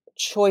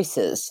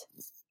choices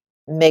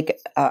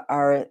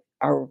are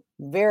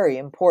very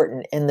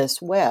important in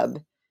this web.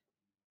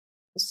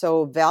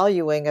 So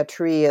valuing a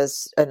tree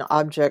as an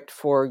object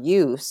for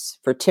use,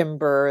 for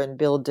timber and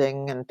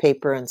building and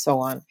paper and so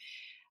on,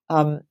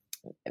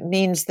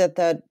 means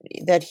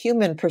that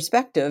human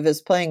perspective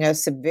is playing a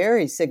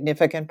very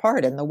significant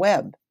part in the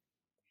web.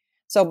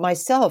 So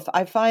myself,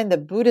 I find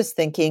that Buddhist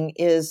thinking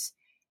is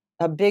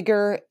a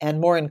bigger and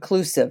more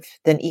inclusive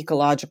than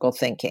ecological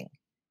thinking.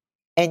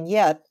 And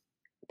yet,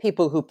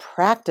 people who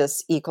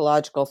practice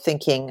ecological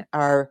thinking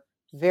are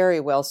very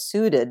well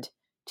suited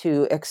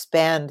to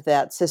expand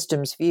that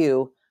systems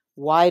view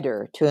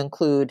wider to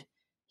include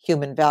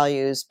human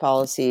values,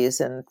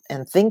 policies, and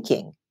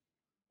thinking.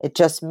 It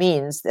just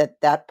means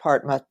that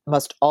part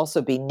must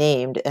also be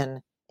named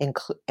and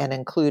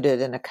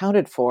included and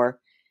accounted for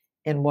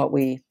in what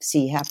we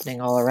see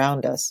happening all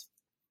around us.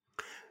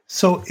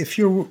 So if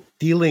you're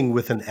dealing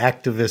with an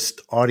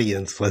activist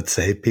audience, let's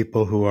say,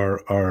 people who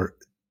are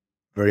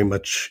very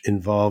much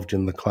involved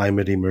in the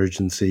climate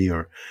emergency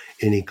or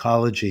in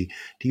ecology,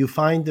 do you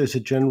find there's a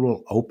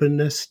general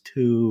openness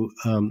to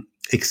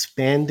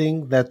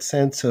expanding that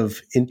sense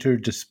of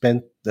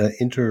interdependence?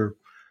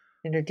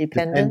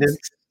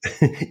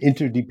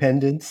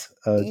 Interdependence?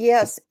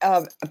 Yes,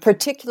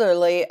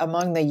 particularly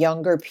among the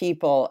younger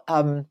people.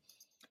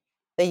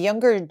 The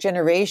younger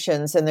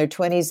generations in their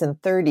 20s and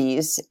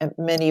 30s,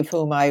 many of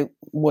whom I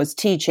was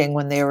teaching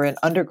when they were in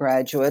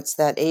undergraduates,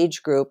 that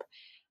age group,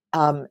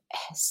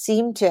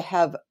 seem to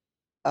have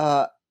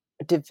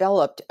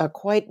developed a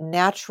quite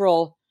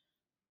natural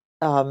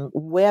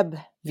web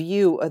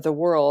view of the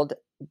world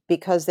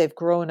because they've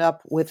grown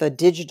up with a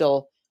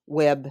digital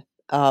web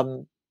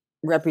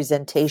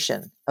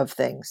representation of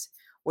things,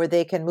 where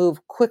they can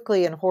move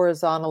quickly and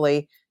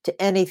horizontally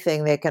to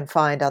anything they can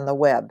find on the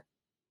web.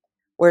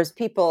 Whereas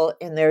people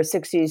in their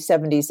 60s,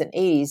 70s, and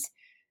 80s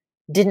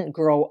didn't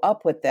grow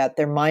up with that.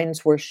 Their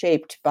minds were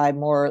shaped by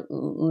more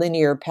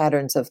linear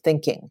patterns of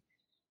thinking.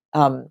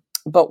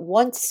 But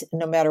once,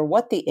 no matter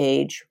what the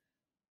age,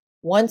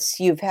 once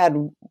you've had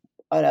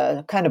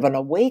a kind of an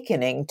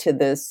awakening to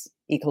this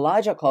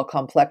ecological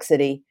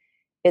complexity,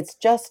 it's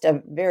just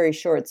a very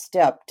short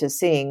step to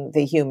seeing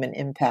the human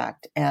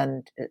impact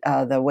and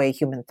the way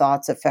human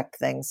thoughts affect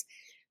things.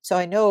 So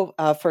I know,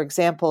 for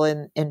example,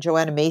 in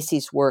Joanna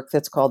Macy's work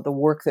that's called The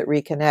Work That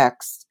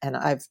Reconnects, and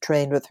I've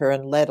trained with her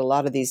and led a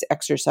lot of these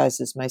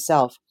exercises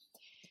myself,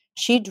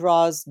 she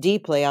draws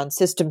deeply on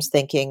systems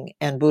thinking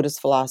and Buddhist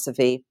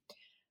philosophy.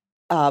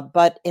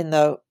 But in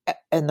the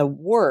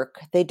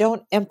work, they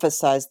don't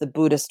emphasize the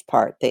Buddhist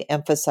part. They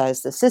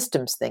emphasize the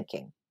systems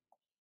thinking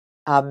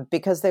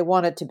because they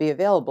want it to be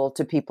available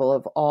to people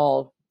of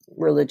all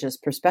religious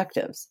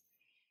perspectives.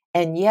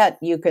 And yet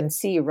you can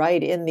see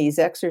right in these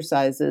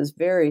exercises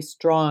very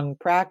strong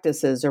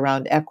practices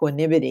around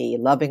equanimity,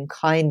 loving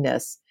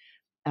kindness,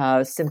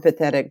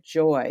 sympathetic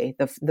joy,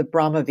 the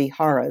Brahma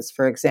Viharas,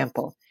 for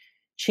example.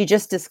 She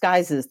just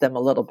disguises them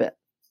a little bit,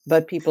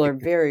 but people are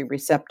very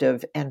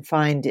receptive and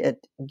find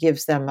it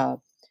gives them a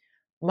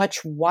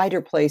much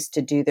wider place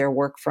to do their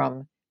work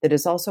from that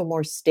is also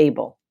more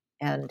stable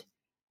and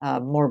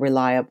more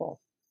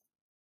reliable.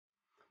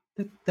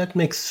 That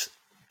makes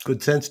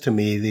good sense to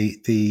me.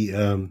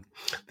 The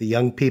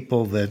young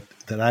people that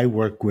I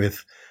work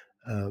with,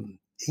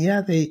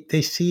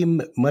 they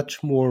seem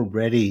much more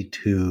ready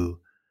to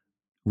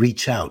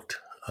reach out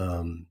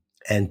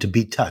and to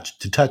be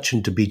touched, to touch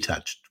and to be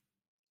touched.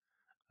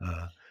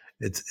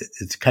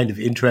 It's kind of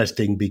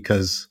interesting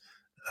because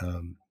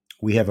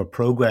we have a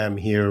program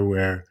here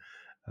where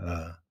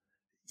the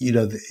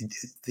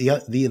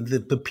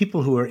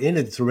people who are in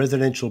it, it's a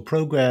residential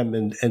program,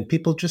 and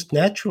people just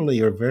naturally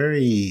are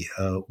very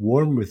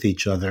warm with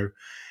each other.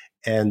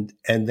 And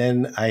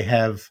then I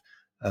have,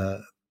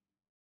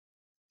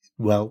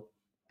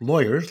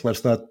 lawyers,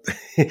 let's not,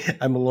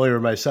 I'm a lawyer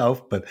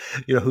myself, but,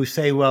 who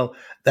say, well,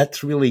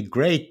 that's really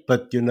great,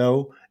 but,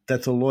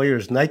 that's a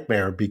lawyer's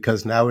nightmare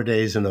because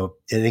nowadays, in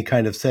any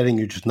kind of setting,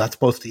 you're just not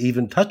supposed to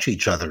even touch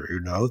each other,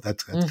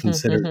 that's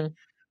considered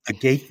a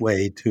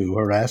gateway to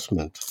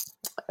harassment.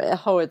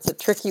 Oh, it's a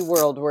tricky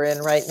world we're in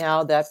right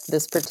now, that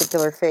this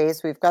particular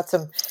phase. We've got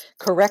some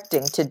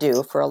correcting to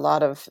do for a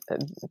lot of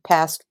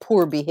past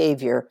poor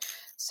behavior.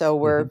 So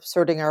we're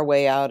sorting our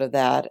way out of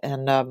that.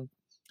 And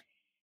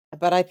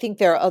but I think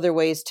there are other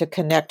ways to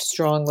connect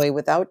strongly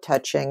without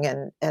touching.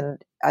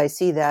 And I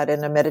see that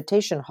in a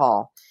meditation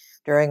hall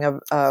during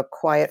a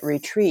quiet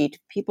retreat.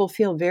 People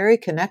feel very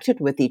connected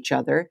with each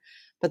other,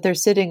 but they're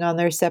sitting on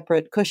their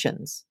separate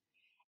cushions.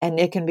 And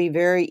it can be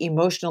very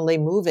emotionally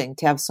moving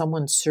to have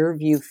someone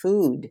serve you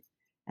food.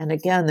 And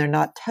again, they're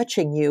not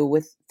touching you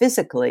with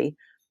physically,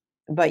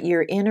 but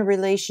you're in a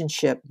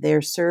relationship.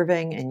 They're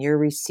serving and you're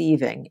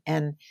receiving.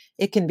 And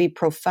it can be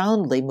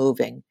profoundly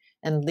moving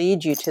and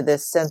lead you to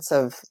this sense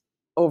of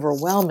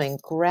overwhelming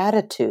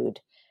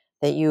gratitude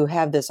that you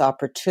have this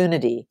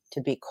opportunity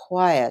to be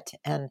quiet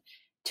and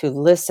to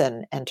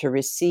listen and to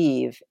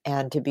receive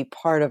and to be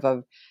part of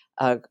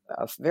a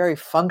very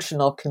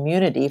functional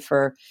community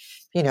for,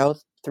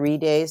 3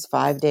 days,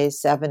 5 days,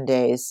 7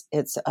 days.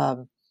 It's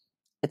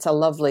a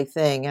lovely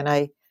thing. And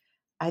I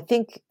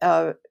think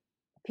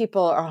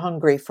people are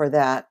hungry for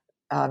that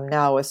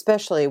now,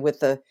 especially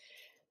with the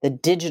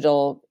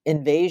digital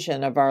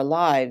invasion of our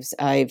lives.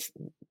 I've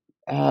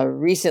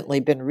recently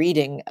been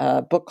reading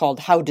a book called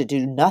How to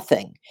Do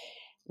Nothing,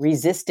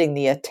 Resisting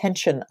the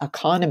Attention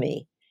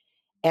Economy.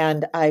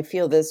 And I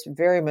feel this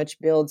very much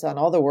builds on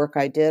all the work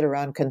I did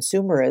around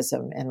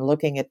consumerism and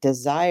looking at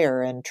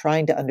desire and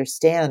trying to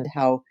understand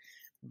how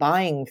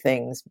buying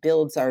things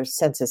builds our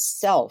sense of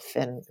self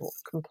and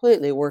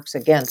completely works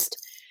against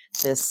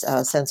this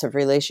sense of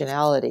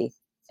relationality.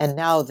 And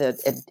now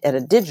that at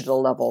a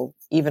digital level,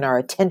 even our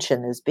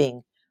attention is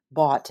being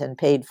bought and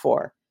paid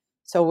for.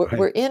 So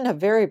we're in a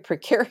very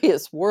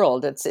precarious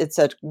world. It's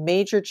a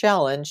major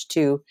challenge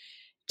to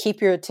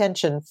keep your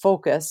attention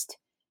focused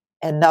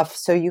enough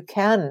so you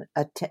can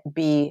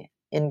be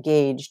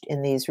engaged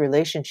in these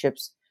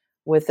relationships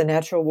with the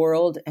natural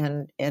world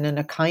and in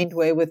a kind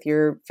way with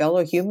your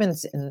fellow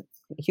humans and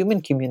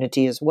human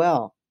community as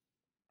well.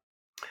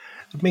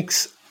 It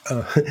makes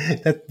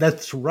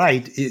that's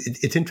right.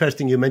 It's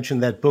interesting you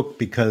mentioned that book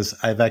because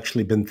I've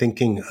actually been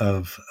thinking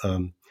of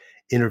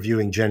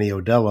interviewing Jenny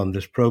Odell on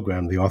this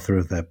program, the author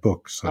of that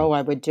book. So. Oh,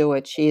 I would do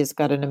it. She has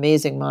got an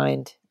amazing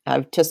mind.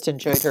 I've just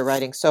enjoyed her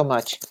writing so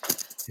much.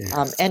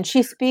 Yeah. And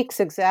she speaks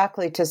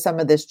exactly to some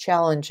of this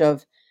challenge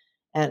of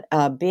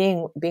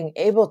being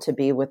able to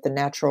be with the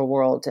natural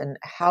world and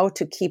how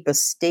to keep a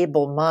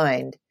stable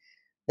mind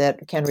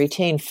that can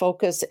retain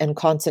focus and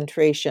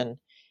concentration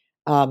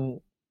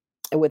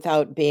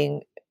without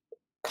being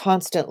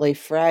constantly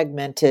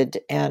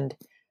fragmented and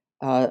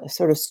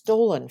sort of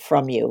stolen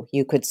from you,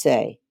 you could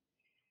say.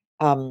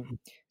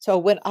 So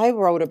when I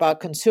wrote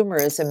about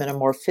consumerism in a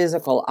more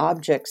physical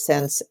object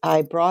sense,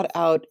 I brought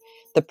out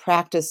the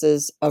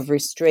practices of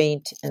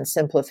restraint and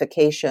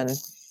simplification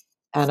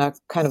and a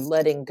kind of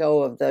letting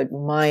go of the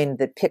mind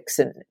that picks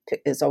and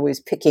is always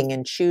picking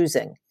and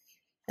choosing.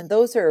 And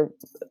those are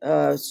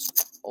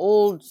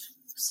old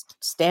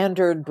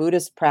standard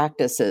Buddhist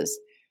practices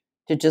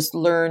to just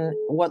learn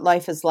what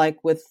life is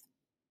like with,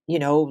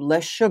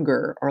 less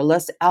sugar or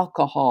less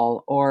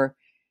alcohol or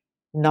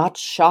not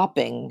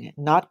shopping,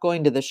 not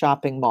going to the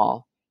shopping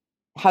mall.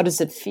 How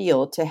does it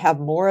feel to have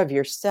more of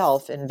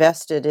yourself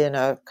invested in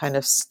a kind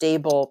of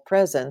stable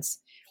presence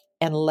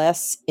and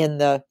less in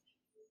the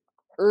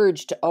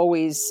urge to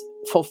always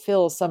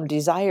fulfill some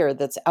desire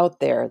that's out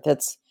there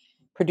that's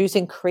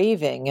producing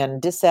craving and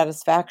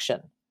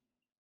dissatisfaction?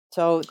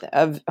 So,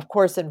 of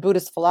course, in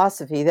Buddhist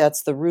philosophy,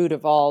 that's the root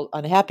of all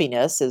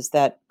unhappiness, is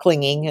that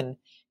clinging and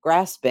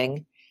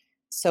grasping.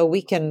 So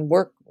we can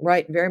work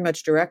very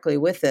much directly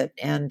with it.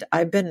 And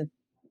I've been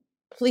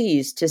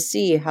pleased to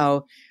see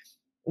how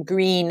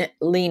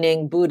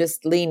green-leaning,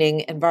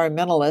 Buddhist-leaning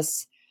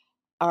environmentalists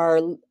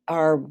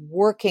are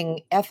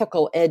working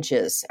ethical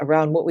edges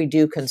around what we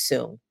do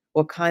consume,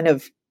 what kind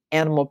of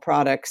animal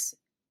products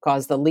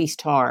cause the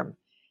least harm,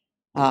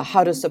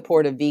 how to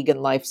support a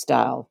vegan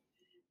lifestyle,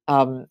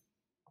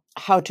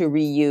 how to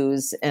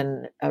reuse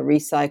and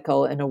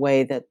recycle in a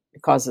way that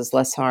causes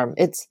less harm.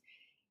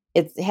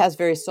 It has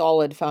very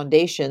solid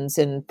foundations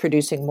in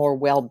producing more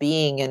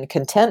well-being and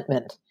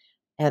contentment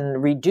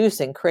and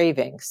reducing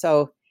craving.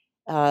 So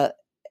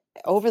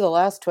over the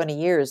last 20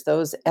 years,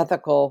 those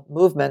ethical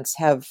movements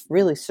have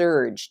really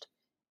surged.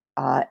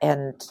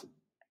 And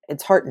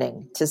it's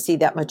heartening to see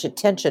that much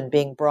attention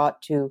being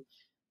brought to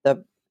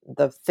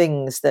the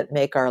things that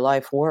make our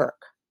life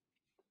work.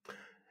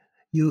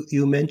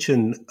 You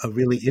mentioned a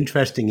really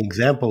interesting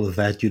example of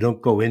that. You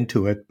don't go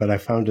into it, but I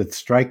found it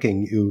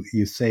striking.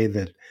 You say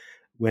that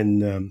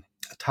when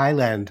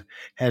Thailand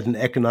had an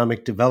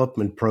economic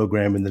development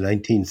program in the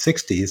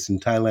 1960s,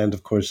 and Thailand,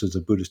 of course, is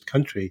a Buddhist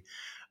country,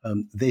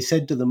 They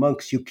said to the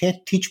monks, "You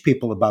can't teach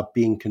people about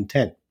being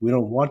content. We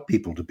don't want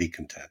people to be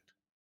content."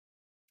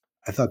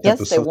 I thought that Yes,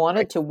 was they so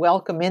wanted to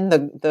welcome in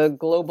the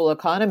global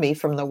economy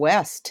from the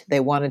West. They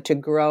wanted to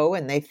grow,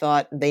 and they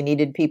thought they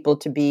needed people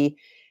to be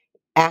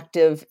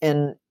active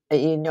and,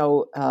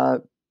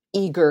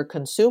 eager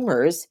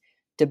consumers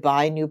to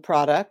buy new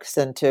products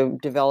and to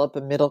develop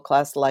a middle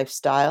class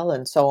lifestyle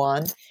and so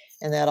on.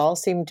 And that all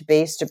seemed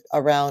based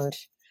around,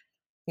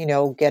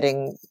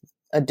 getting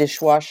a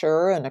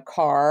dishwasher and a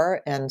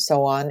car and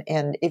so on.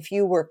 And if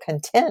you were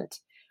content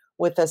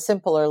with a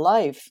simpler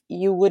life,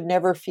 you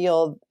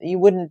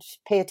wouldn't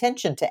pay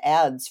attention to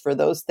ads for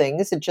those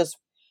things. It just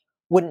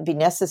wouldn't be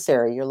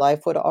necessary. Your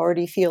life would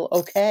already feel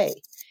okay.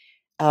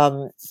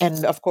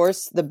 And of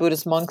course, the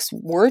Buddhist monks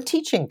were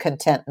teaching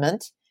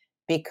contentment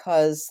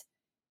because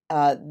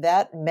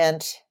that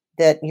meant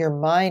that your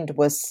mind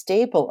was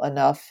stable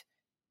enough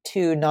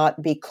to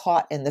not be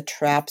caught in the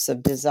traps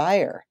of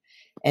desire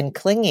and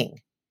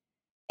clinging.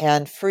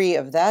 And free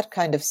of that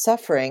kind of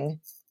suffering,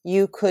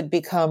 you could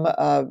become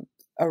a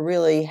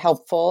really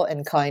helpful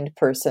and kind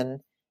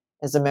person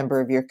as a member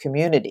of your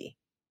community.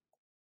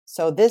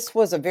 So this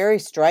was a very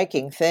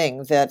striking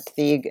thing that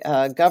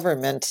the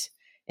government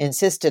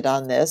insisted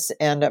on this.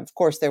 And of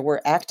course, there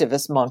were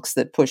activist monks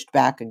that pushed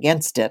back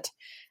against it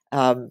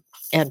and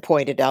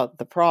pointed out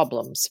the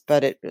problems.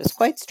 But it was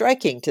quite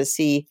striking to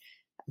see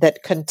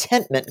that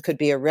contentment could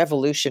be a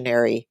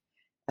revolutionary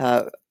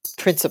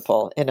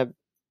principle in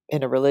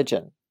a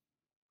religion.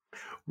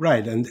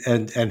 right,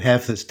 and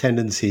have this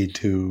tendency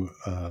to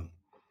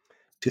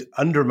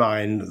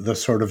undermine the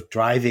sort of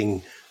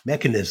driving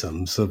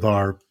mechanisms of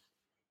our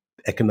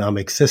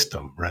economic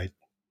system, right?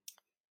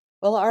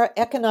 Well, our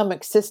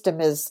economic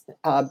system is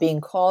being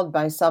called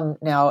by some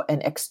now an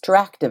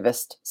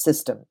extractivist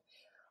system,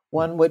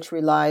 one which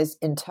relies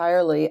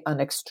entirely on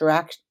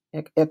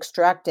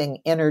extracting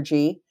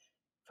energy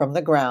from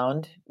the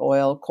ground,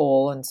 oil,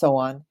 coal, and so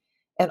on,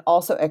 and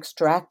also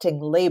extracting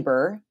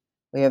labor.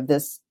 We have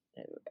this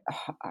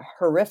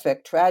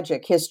horrific,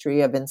 tragic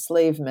history of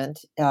enslavement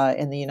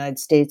in the United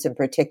States in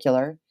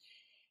particular.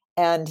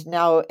 And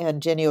now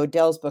in Jenny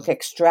Odell's book,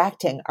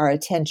 extracting our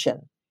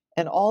attention.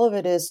 And all of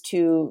it is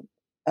to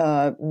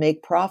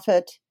make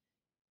profit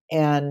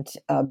and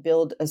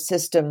build a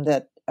system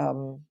that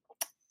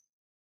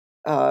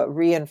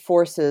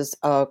reinforces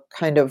a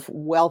kind of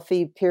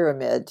wealthy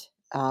pyramid.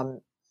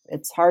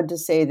 It's hard to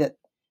say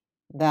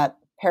that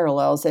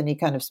parallels any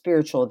kind of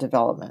spiritual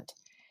development.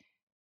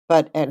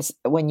 But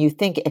when you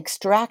think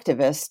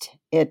extractivist,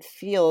 it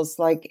feels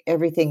like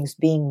everything's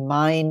being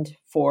mined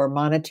for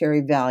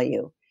monetary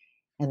value.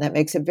 And that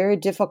makes it very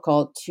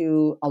difficult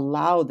to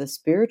allow the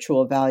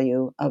spiritual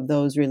value of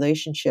those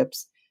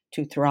relationships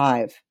to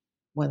thrive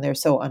when they're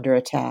so under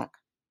attack.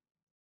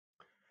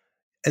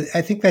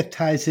 I think that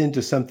ties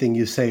into something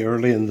you say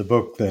early in the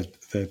book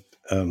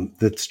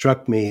that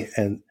struck me,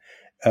 and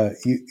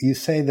you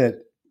say that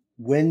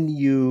when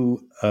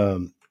you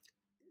and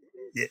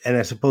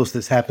I suppose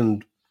this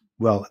happened.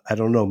 Well, I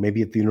don't know,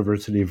 maybe at the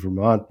University of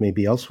Vermont,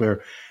 maybe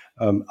elsewhere.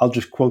 I'll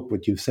just quote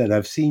what you've said.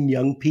 "I've seen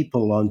young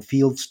people on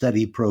field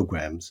study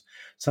programs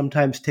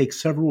sometimes take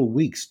several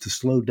weeks to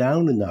slow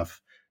down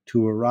enough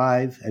to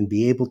arrive and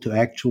be able to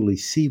actually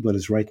see what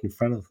is right in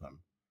front of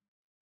them."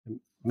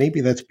 Maybe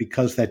that's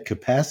because that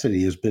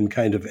capacity has been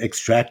kind of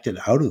extracted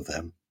out of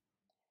them.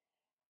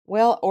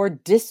 Well, or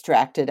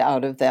distracted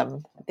out of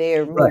them. They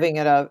are Right. moving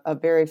at a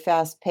very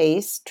fast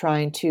pace,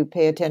 trying to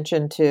pay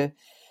attention to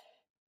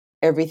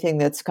everything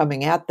that's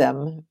coming at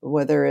them,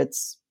 whether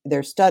it's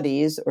their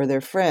studies or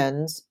their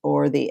friends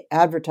or the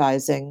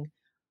advertising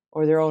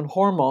or their own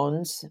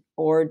hormones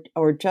or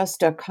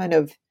just a kind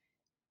of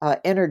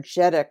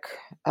energetic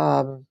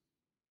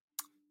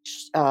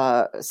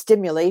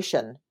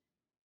stimulation.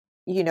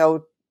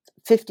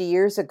 50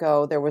 years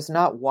ago, there was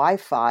not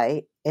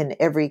Wi-Fi in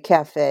every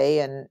cafe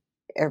and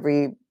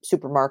every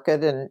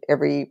supermarket and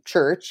every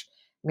church.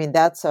 I mean,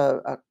 that's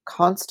a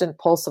constant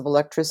pulse of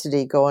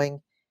electricity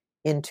going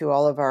into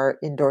all of our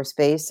indoor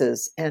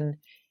spaces. And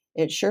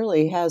it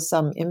surely has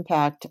some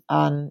impact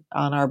on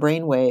our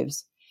brain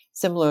waves,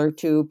 similar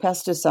to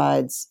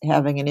pesticides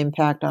having an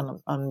impact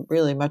on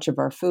really much of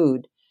our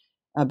food.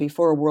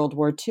 Before World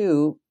War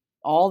II,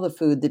 all the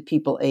food that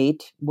people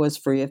ate was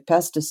free of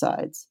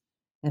pesticides.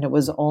 And it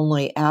was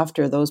only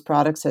after those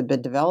products had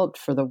been developed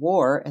for the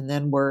war and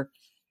then were,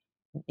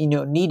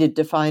 needed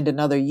to find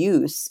another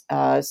use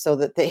so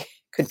that they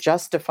could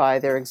justify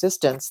their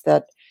existence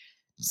that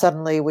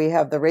suddenly we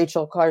have the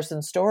Rachel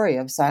Carson story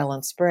of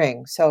Silent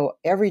Spring. So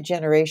every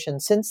generation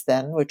since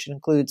then, which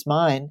includes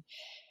mine,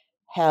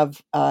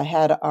 have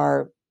had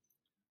our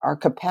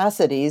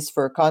capacities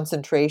for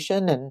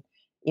concentration and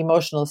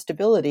emotional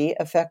stability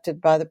affected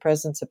by the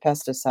presence of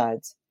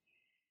pesticides.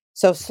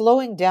 So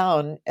slowing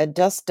down, it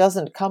just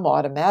doesn't come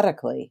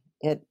automatically.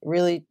 It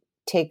really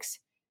takes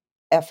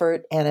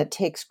effort, and it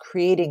takes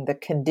creating the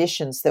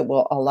conditions that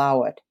will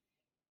allow it.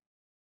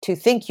 To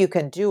think you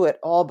can do it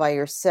all by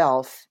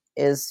yourself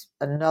is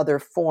another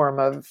form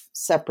of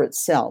separate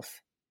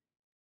self.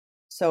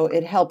 So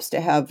it helps to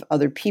have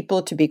other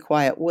people to be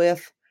quiet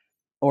with,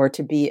 or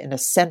to be in a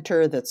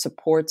center that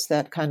supports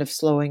that kind of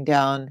slowing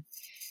down.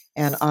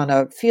 And on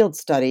a field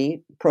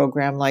study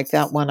program like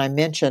that one I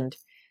mentioned,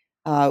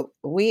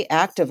 we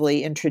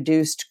actively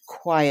introduced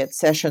quiet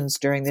sessions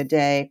during the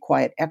day,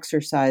 quiet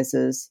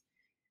exercises.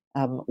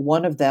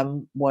 One of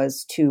them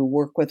was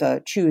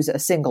to choose a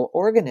single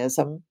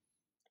organism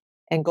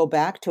and go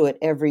back to it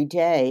every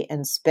day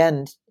and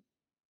spend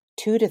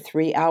 2 to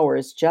 3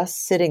 hours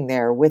just sitting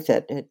there with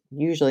it. It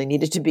usually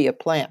needed to be a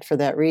plant for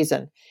that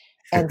reason,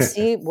 and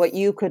see what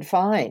you could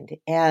find.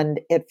 And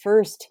at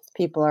first,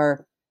 people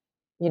are,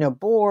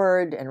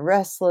 bored and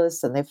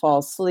restless, and they fall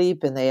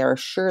asleep, and they are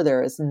sure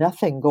there is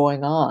nothing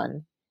going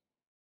on.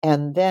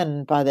 And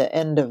then by the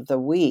end of the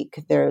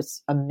week,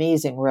 there's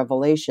amazing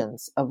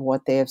revelations of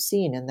what they have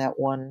seen in that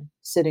one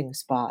sitting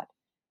spot.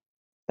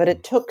 But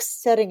it took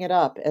setting it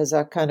up as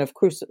a kind of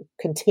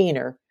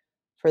container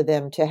for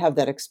them to have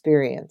that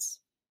experience.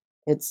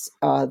 It's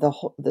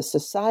the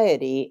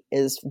society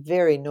is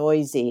very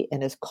noisy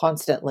and is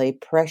constantly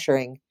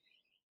pressuring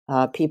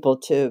people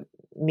to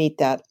meet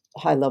that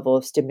high level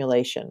of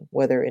stimulation,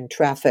 whether in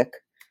traffic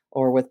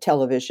or with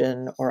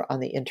television or on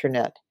the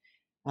internet.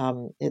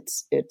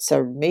 It's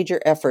a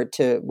major effort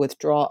to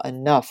withdraw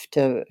enough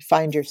to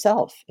find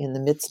yourself in the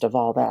midst of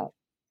all that.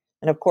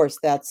 And of course,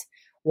 that's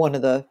one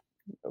of the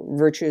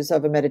virtues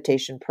of a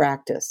meditation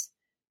practice,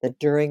 that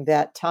during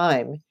that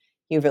time,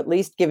 you've at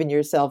least given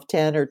yourself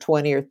 10 or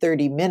 20 or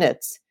 30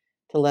 minutes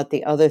to let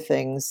the other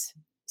things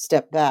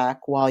step back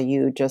while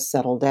you just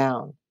settle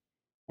down.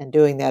 And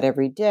doing that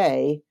every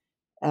day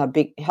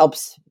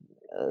helps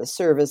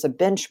serve as a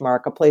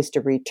benchmark, a place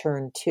to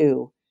return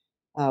to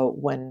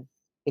when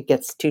it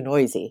gets too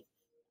noisy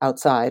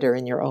outside or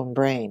in your own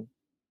brain.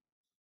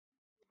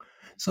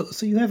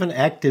 So you have an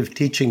active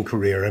teaching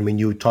career. I mean,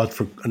 you taught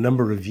for a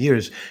number of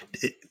years.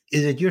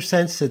 Is it your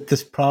sense that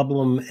this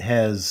problem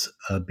has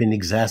been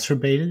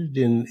exacerbated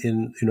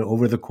in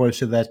over the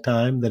course of that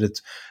time? That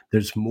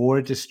there's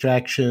more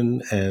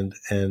distraction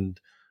and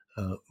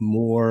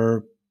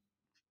more,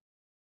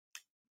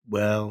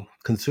 well,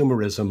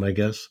 consumerism, I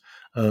guess,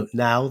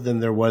 now than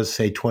there was,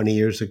 say, 20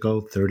 years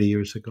ago, 30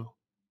 years ago?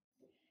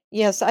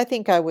 Yes, I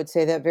think I would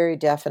say that very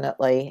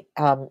definitely.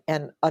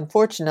 And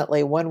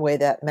unfortunately, one way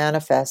that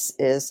manifests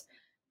is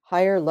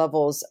higher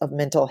levels of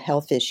mental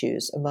health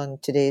issues among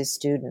today's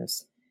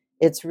students.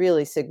 It's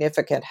really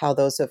significant how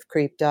those have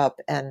creeped up.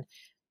 And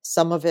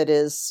some of it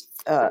is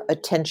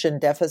attention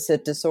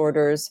deficit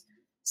disorders.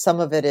 Some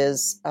of it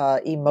is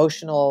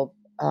emotional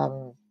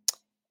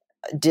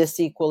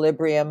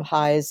disequilibrium,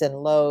 highs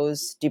and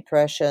lows,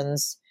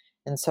 depressions,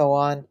 and so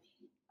on.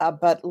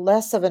 But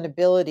less of an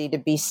ability to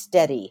be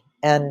steady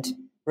and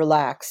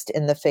relaxed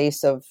in the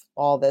face of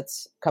all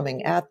that's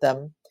coming at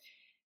them.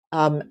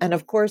 And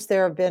of course,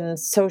 there have been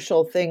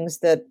social things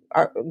that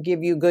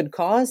give you good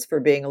cause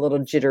for being a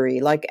little jittery,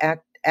 like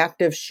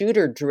active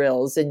shooter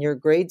drills in your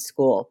grade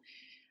school.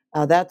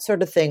 That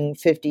sort of thing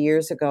 50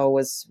 years ago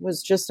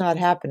was just not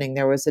happening.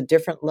 There was a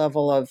different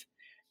level of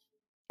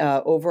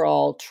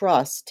overall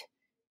trust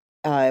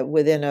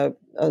within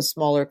a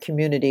smaller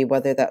community,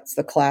 whether that's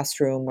the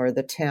classroom or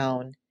the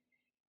town.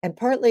 And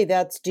partly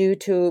that's due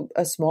to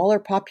a smaller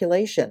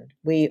population.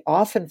 We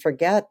often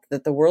forget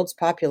that the world's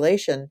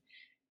population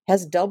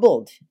has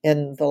doubled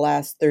in the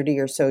last 30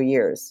 or so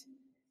years.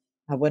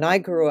 When I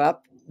grew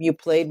up, you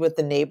played with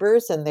the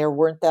neighbors, and there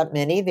weren't that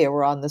many. They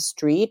were on the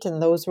street,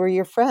 and those were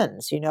your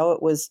friends. It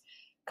was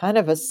kind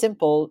of a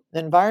simple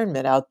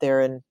environment out there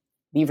in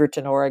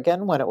Beaverton,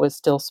 Oregon, when it was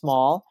still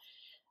small.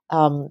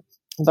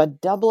 But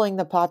doubling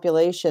the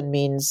population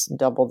means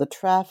double the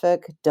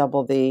traffic,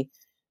 double the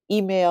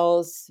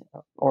emails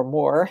or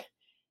more,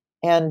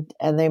 and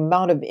the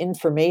amount of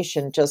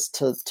information just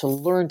to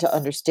learn to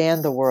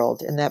understand the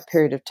world in that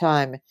period of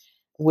time,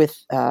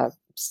 with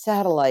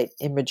satellite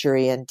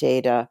imagery and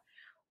data,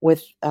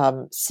 with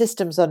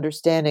systems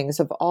understandings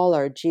of all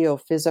our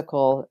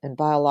geophysical and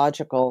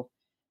biological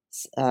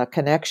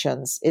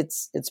connections.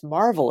 It's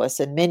marvelous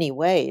in many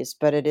ways,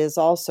 but it is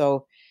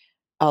also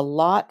a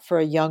lot for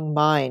a young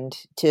mind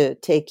to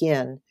take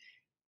in,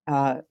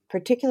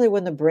 particularly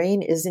when the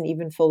brain isn't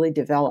even fully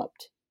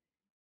developed.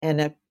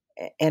 And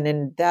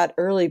in that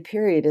early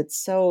period,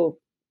 it's so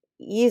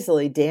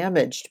easily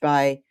damaged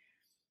by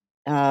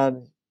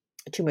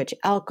too much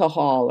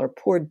alcohol or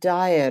poor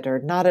diet or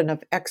not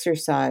enough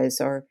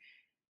exercise or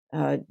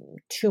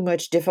too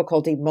much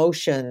difficult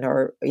emotion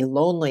or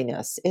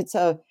loneliness. It's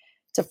a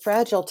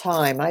fragile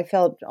time. I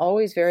felt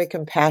always very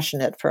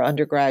compassionate for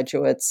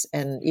undergraduates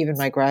and even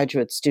my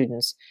graduate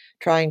students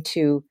trying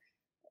to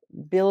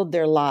build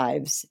their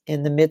lives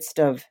in the midst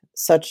of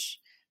such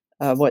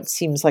what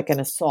seems like an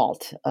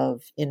assault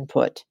of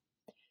input.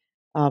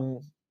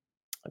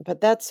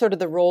 But that's sort of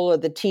the role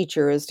of the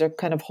teacher, is to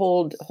kind of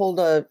hold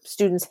a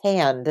student's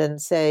hand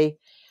and say,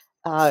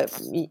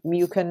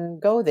 you can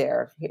go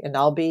there and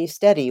I'll be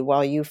steady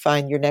while you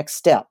find your next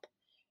step,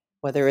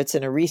 whether it's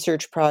in a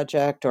research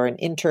project or an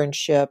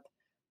internship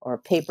or a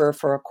paper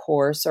for a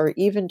course, or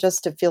even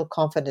just to feel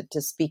confident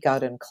to speak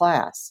out in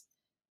class.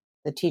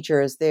 The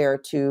teacher is there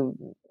to,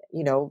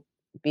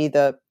 be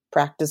the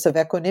practice of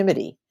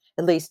equanimity.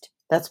 At least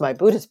that's my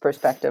Buddhist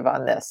perspective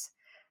on this.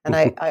 And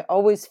I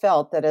always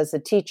felt that as a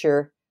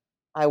teacher,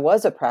 I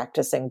was a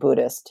practicing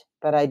Buddhist,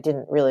 but I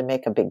didn't really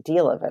make a big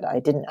deal of it. I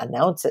didn't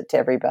announce it to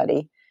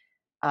everybody.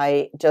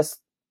 I just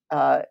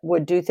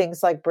would do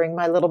things like bring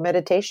my little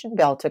meditation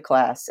bell to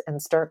class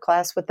and start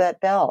class with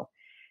that bell.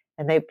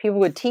 And people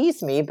would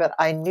tease me, but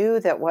I knew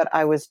that what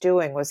I was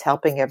doing was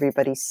helping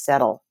everybody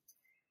settle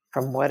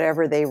from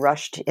whatever they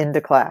rushed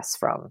into class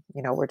from.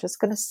 We're just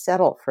going to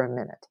settle for a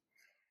minute.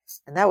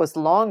 And that was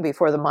long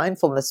before the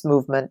mindfulness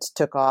movement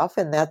took off.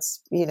 And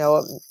that's,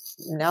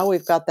 now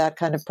we've got that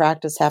kind of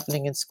practice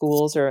happening in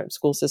schools or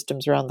school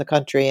systems around the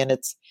country. And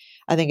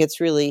I think it's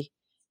really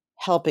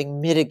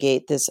helping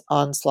mitigate this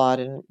onslaught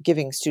and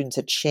giving students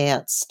a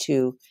chance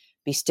to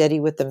be steady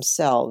with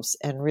themselves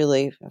and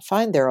really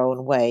find their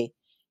own way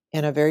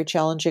in a very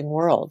challenging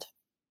world.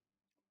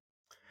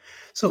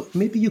 So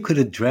maybe you could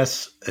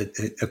address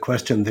a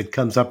question that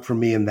comes up for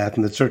me in that,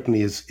 and that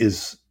certainly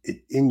is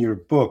in your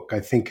book. I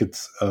think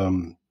it's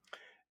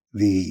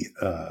the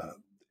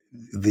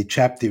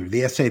chapter,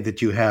 the essay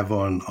that you have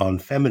on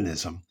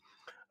feminism,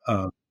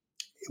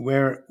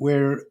 where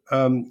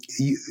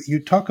you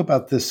talk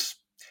about this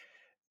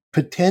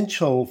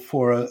potential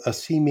for a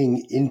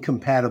seeming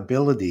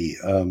incompatibility.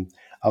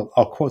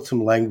 I'll quote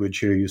some language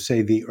here. You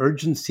say the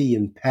urgency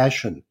and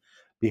passion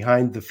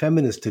behind the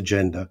feminist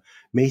agenda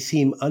may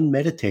seem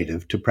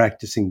unmeditative to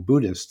practicing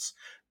Buddhists.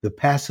 The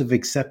passive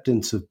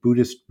acceptance of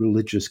Buddhist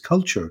religious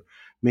culture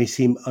may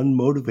seem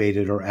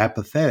unmotivated or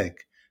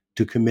apathetic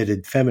to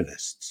committed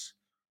feminists.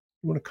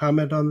 You want to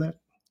comment on that?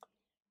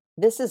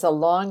 This is a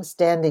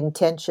long-standing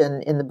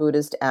tension in the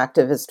Buddhist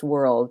activist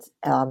world,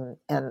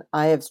 and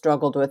I have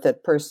struggled with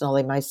it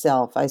personally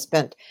myself. I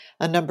spent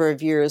a number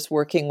of years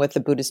working with the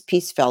Buddhist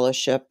Peace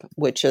Fellowship,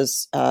 which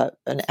is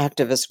an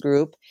activist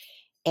group,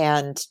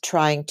 and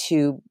trying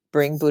to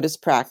bring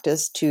Buddhist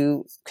practice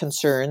to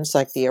concerns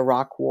like the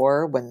Iraq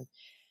War. When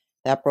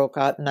that broke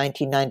out in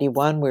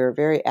 1991, we were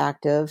very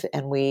active,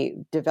 and we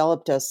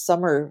developed a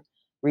summer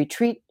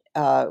retreat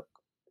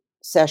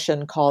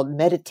session called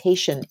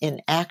Meditation in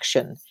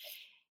Action.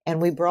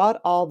 And we brought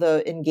all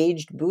the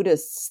engaged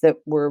Buddhists that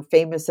were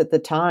famous at the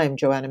time,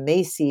 Joanna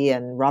Macy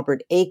and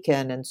Robert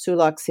Aiken and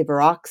Sulak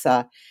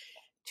Sivaraksa,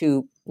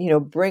 to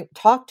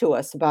talk to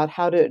us about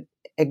how to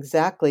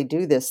exactly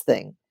do this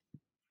thing.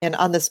 And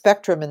on the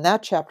spectrum in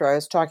that chapter, I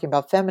was talking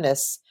about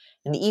feminists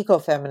and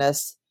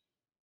ecofeminists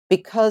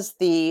because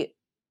the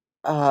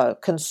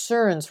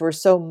concerns were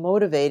so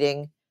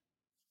motivating.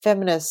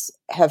 Feminists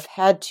have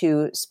had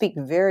to speak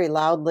very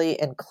loudly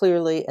and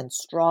clearly and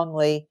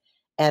strongly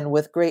and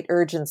with great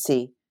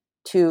urgency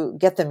to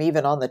get them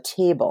even on the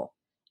table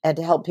and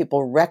to help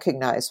people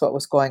recognize what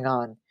was going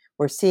on.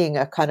 We're seeing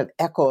a kind of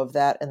echo of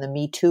that in the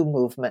Me Too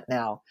movement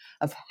now,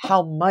 of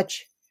how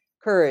much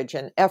courage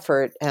and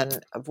effort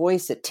and a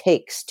voice it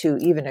takes to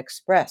even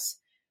express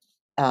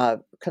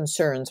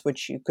concerns,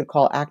 which you could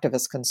call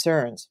activist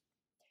concerns.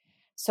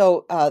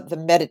 So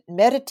the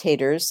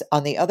meditators,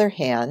 on the other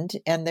hand,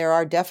 and there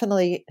are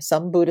definitely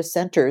some Buddhist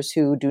centers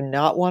who do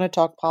not want to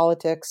talk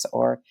politics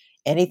or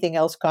anything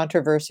else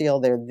controversial.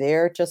 They're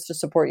there just to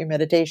support your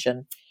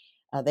meditation.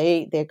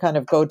 They kind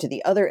of go to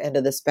the other end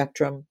of the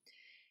spectrum,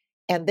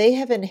 and they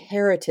have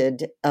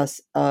inherited a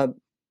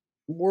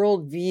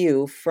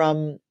worldview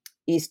from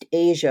East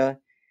Asia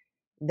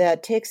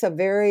that takes a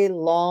very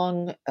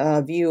long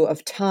view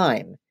of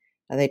time.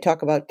 They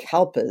talk about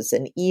kalpas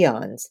and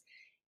eons,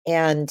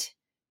 and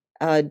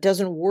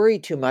doesn't worry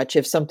too much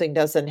if something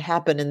doesn't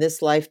happen in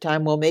this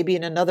lifetime, well, maybe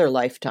in another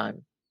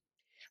lifetime.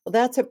 Well,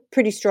 that's a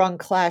pretty strong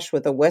clash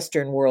with a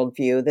Western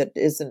worldview that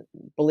isn't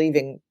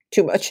believing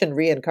too much in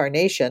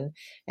reincarnation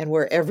and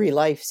where every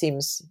life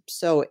seems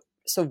so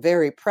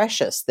very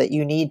precious that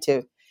you need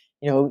to,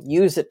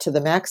 use it to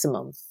the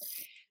maximum.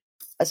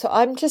 So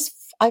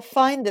I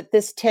find that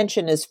this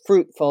tension is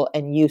fruitful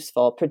and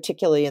useful,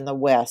 particularly in the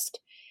West.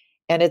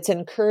 And it's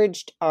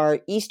encouraged our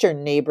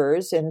Eastern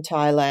neighbors in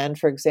Thailand,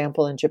 for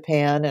example, in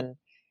Japan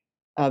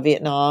and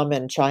Vietnam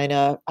and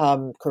China,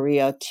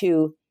 Korea,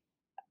 to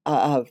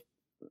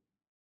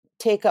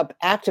take up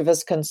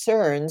activist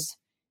concerns,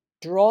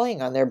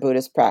 drawing on their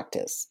Buddhist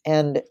practice.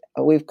 And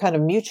we've kind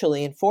of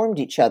mutually informed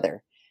each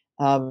other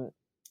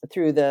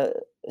through the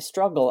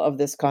struggle of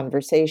this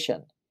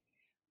conversation.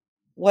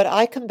 What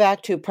I come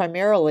back to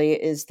primarily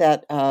is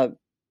that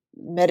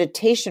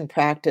meditation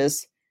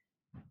practice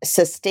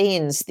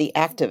sustains the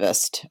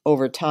activist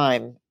over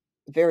time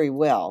very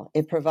well.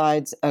 It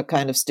provides a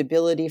kind of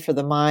stability for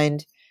the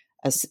mind,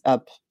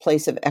 a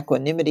place of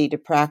equanimity to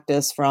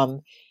practice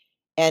from,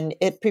 and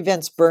it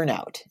prevents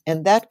burnout.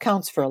 And that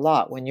counts for a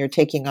lot when you're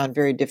taking on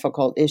very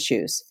difficult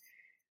issues.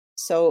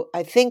 So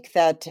I think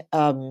that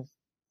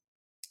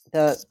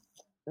the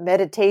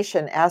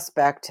meditation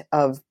aspect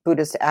of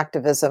Buddhist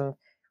activism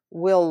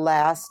will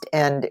last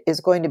and is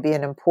going to be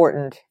an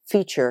important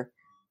feature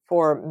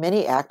for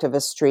many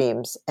activist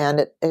streams.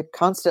 And it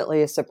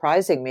constantly is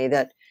surprising me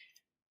that,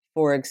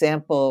 for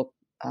example,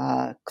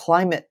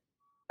 climate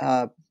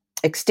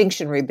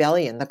Extinction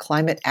Rebellion, the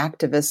climate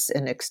activists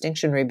in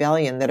Extinction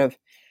Rebellion that have,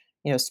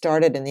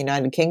 started in the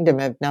United Kingdom,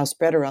 have now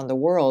spread around the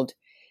world.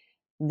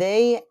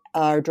 They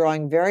are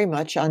drawing very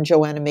much on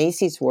Joanna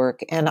Macy's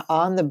work and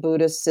on the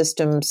Buddhist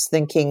systems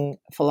thinking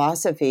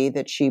philosophy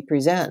that she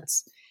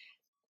presents.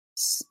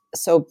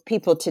 So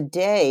people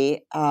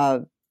today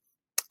are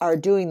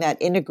doing that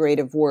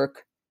integrative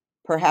work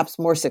perhaps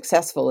more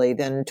successfully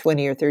than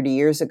 20 or 30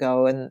 years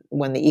ago, and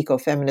when the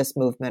ecofeminist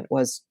movement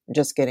was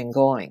just getting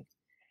going.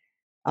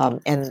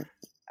 And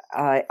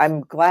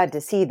I'm glad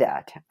to see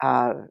that.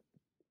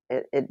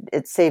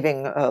 It's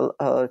saving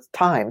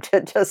time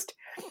to just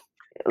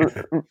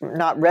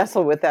not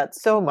wrestle with that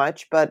so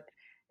much, but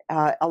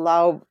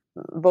allow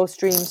both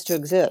streams to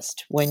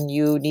exist. When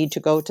you need to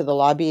go to the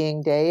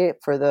lobbying day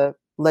for the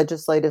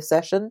legislative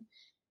session,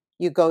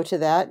 you go to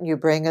that and you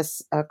bring a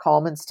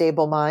calm and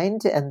stable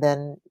mind, and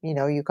then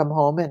you come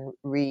home and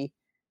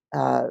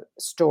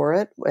restore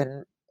it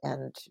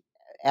and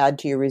add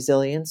to your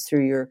resilience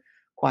through your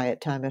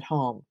quiet time at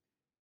home.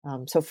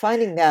 So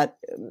finding that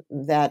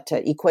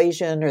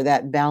equation or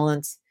that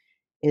balance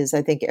is,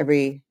 I think,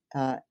 every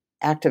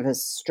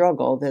activist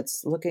struggle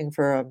that's looking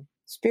for a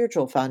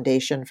spiritual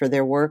foundation for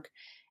their work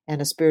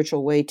and a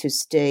spiritual way to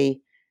stay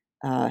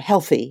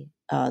healthy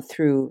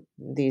through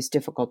these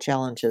difficult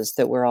challenges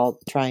that we're all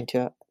trying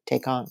to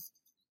take on.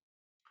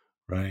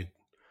 Right.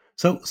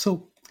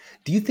 So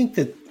do you think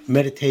that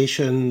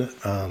meditation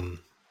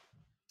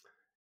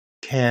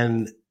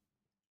can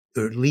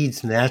or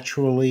leads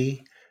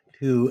naturally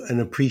to an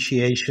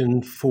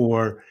appreciation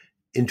for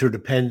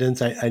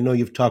interdependence? I know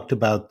you've talked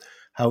about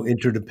how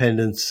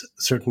interdependence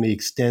certainly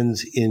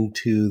extends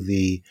into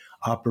the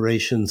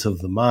operations of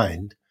the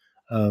mind.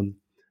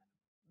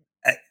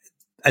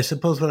 I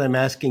suppose what I'm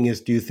asking is,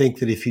 do you think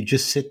that if you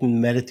just sit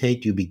and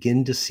meditate, you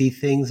begin to see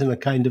things in a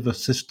kind of a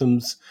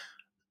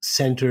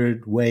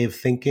systems-centered way of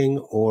thinking,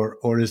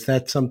 or is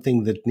that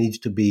something that needs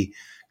to be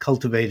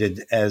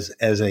cultivated as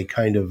a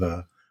kind of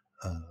a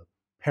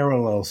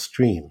parallel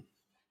stream?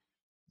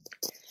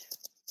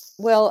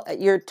 Well,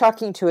 you're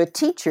talking to a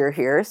teacher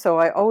here, so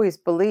I always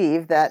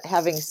believe that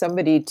having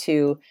somebody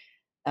to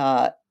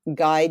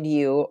guide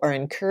you or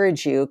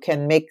encourage you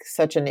can make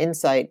such an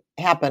insight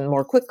happen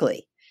more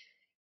quickly.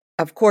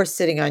 Of course,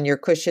 sitting on your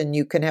cushion,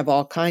 you can have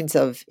all kinds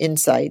of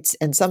insights,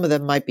 and some of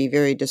them might be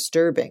very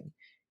disturbing.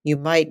 You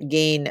might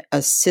gain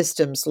a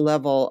systems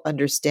level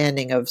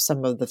understanding of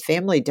some of the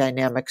family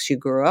dynamics you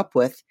grew up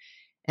with,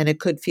 and it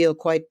could feel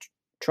quite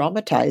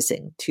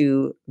traumatizing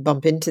to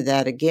bump into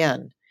that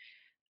again.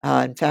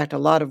 In fact, a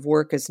lot of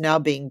work is now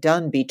being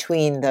done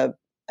between the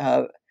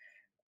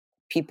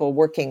people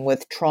working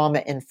with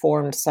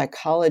trauma-informed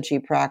psychology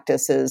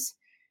practices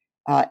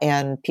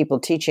and people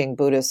teaching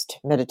Buddhist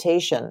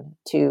meditation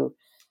to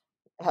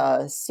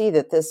see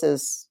that this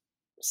is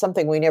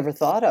something we never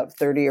thought of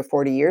 30 or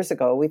 40 years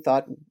ago. We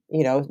thought,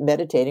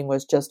 meditating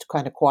was just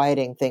kind of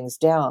quieting things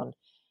down.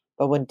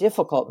 But when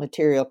difficult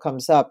material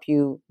comes up,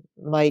 you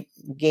might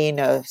gain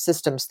a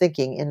systems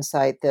thinking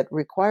insight that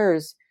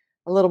requires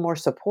a little more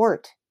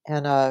support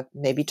and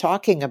maybe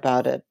talking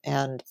about it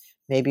and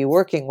maybe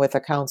working with a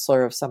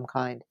counselor of some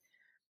kind.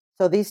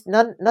 So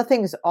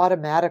nothing's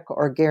automatic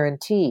or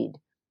guaranteed.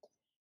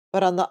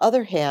 But on the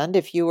other hand,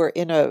 if you were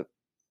in a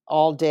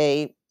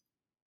all-day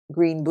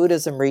Green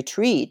Buddhism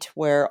retreat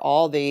where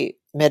all the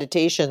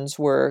meditations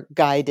were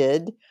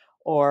guided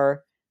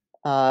or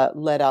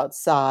led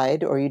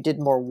outside, or you did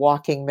more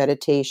walking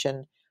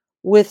meditation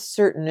with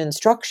certain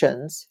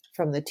instructions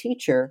from the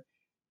teacher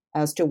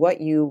as to what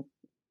you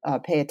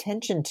pay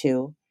attention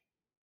to,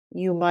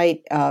 you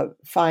might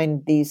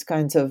find these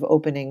kinds of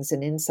openings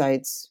and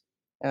insights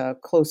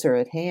closer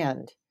at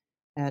hand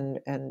and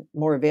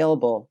more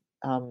available.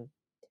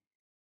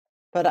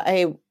 But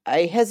I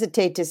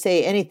hesitate to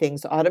say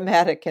anything's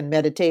automatic in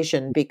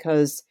meditation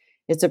because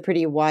it's a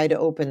pretty wide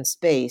open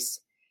space.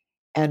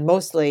 And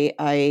mostly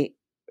I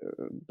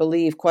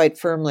believe quite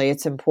firmly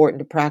it's important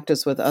to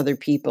practice with other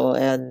people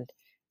and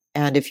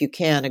if you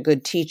can, a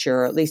good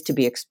teacher, or at least to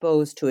be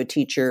exposed to a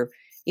teacher,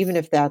 even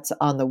if that's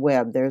on the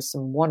web. There's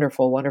some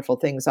wonderful, wonderful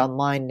things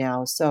online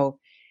now. So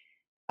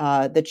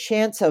the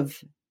chance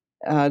of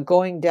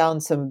going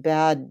down some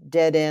bad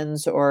dead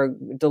ends or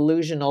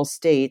delusional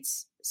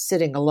states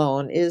sitting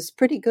alone is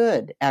pretty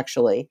good,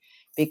 actually,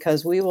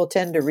 because we will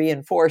tend to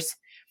reinforce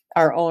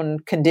our own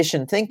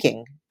conditioned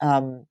thinking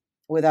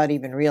without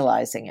even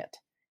realizing it.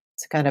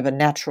 It's kind of a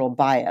natural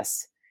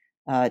bias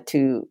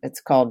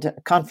it's called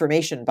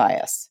confirmation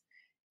bias.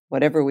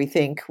 Whatever we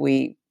think,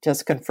 we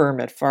just confirm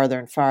it farther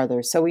and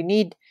farther. So we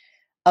need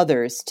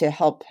others to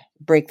help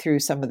break through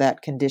some of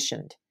that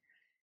conditioned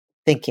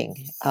thinking.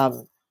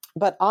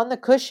 But on the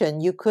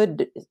cushion, you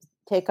could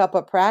take up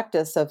a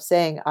practice of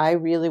saying, I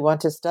really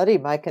want to study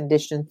my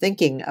conditioned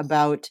thinking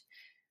about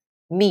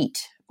meat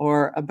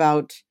or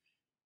about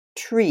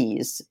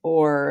trees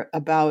or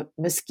about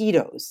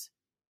mosquitoes.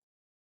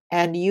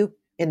 And you,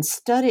 in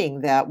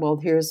studying that, well,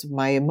 here's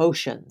my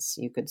emotions.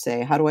 You could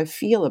say, how do I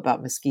feel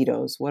about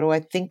mosquitoes? What do I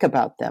think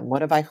about them?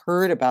 What have I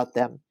heard about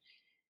them?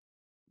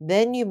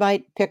 then you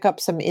might pick up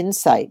some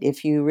insight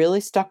if you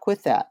really stuck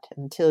with that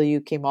until you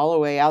came all the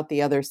way out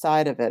the other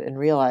side of it and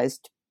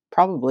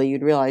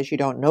you'd realize you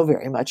don't know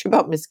very much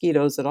about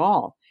mosquitoes at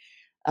all,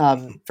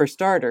 for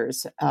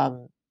starters.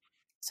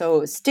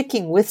 So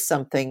sticking with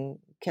something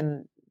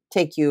can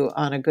take you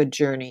on a good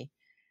journey.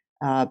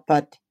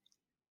 But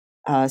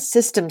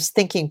systems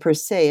thinking per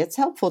se, it's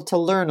helpful to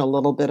learn a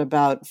little bit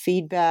about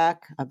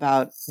feedback,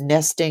 about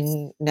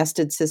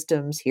nested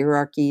systems,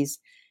 hierarchies.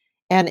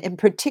 And in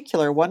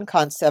particular, one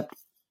concept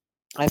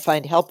I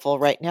find helpful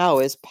right now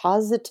is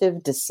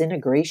positive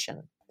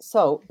disintegration.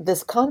 So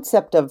this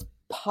concept of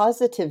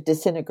positive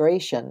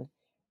disintegration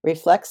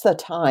reflects a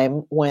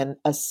time when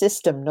a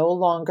system no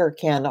longer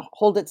can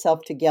hold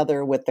itself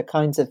together with the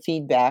kinds of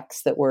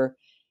feedbacks that were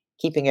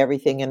keeping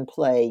everything in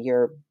play,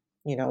 your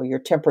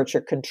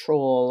temperature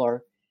control,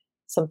 or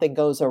something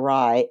goes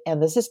awry, and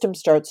the system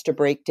starts to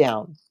break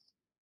down.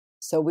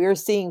 So we're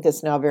seeing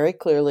this now very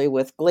clearly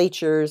with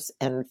glaciers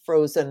and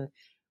frozen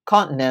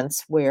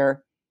continents,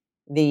 where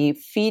the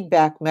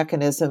feedback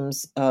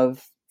mechanisms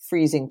of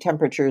freezing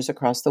temperatures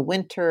across the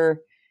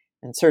winter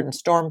and certain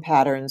storm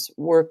patterns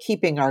were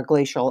keeping our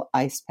glacial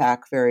ice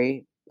pack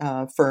very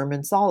firm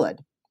and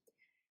solid.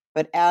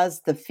 But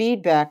as the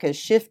feedback has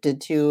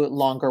shifted to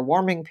longer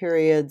warming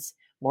periods,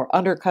 more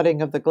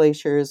undercutting of the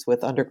glaciers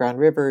with underground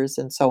rivers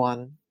and so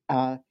on,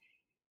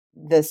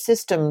 the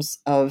systems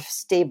of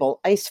stable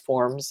ice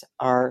forms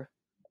are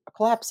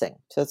collapsing.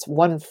 So it's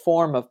one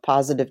form of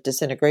positive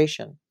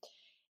disintegration.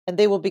 And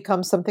they will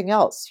become something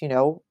else,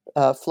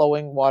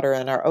 flowing water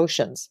in our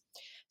oceans.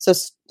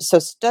 So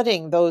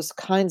studying those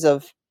kinds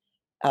of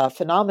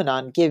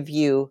phenomenon give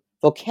you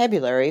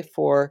vocabulary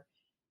for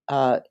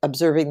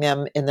observing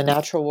them in the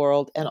natural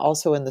world and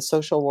also in the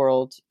social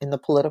world, in the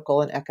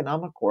political and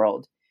economic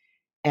world.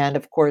 And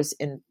of course,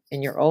 in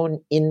your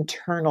own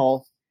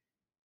internal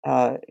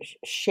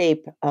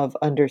shape of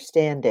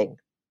understanding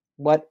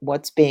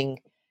what's being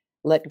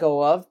let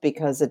go of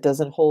because it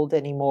doesn't hold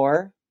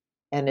anymore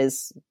and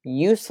is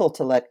useful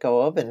to let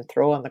go of and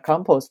throw on the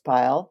compost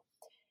pile,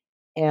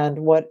 and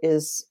what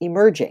is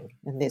emerging.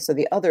 And so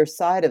the other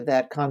side of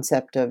that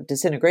concept of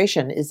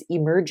disintegration is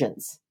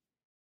emergence.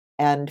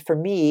 And for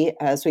me,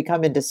 as we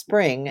come into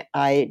spring,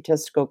 I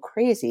just go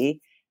crazy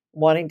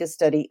wanting to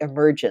study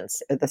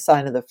emergence, the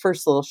sign of the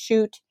first little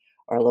shoot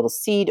or a little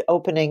seed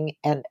opening,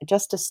 and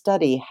just to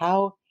study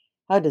how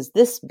does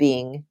this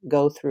being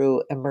go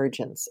through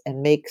emergence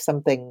and make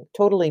something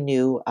totally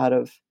new out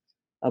of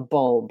a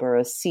bulb or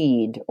a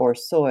seed or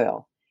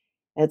soil.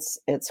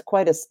 It's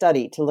quite a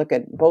study to look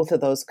at both of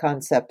those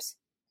concepts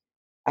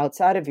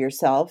outside of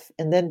yourself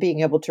and then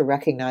being able to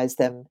recognize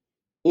them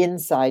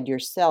inside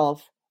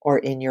yourself or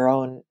in your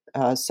own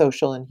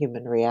social and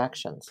human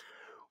reactions.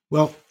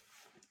 Well,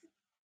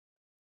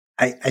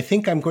 I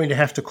think I'm going to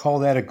have to call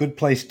that a good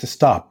place to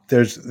stop.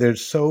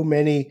 There's so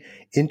many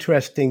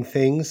interesting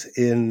things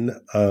in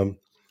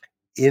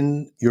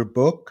your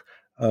book.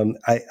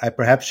 I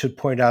perhaps should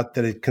point out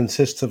that it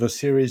consists of a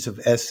series of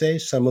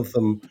essays, some of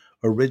them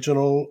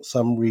original,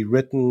 some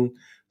rewritten,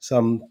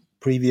 some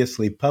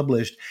previously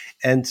published.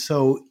 And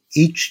so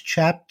each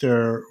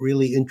chapter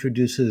really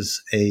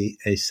introduces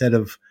a set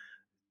of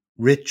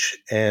rich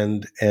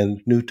and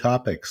new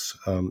topics.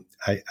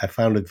 I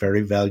found it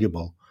very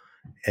valuable,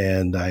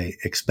 and I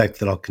expect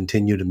that I'll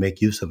continue to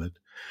make use of it.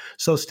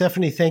 So,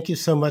 Stephanie, thank you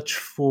so much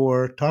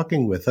for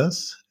talking with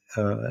us.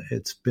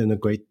 It's been a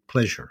great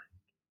pleasure.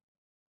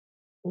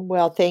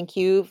 Well, thank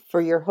you for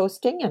your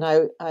hosting, and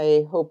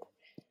I hope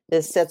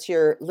this sets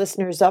your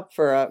listeners up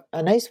for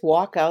a nice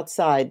walk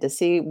outside to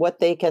see what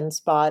they can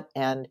spot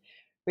and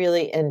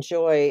really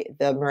enjoy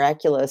the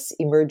miraculous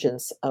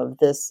emergence of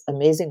this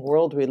amazing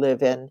world we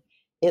live in.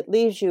 It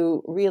leaves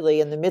you really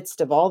in the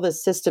midst of all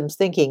this systems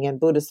thinking and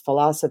Buddhist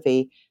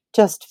philosophy,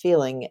 just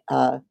feeling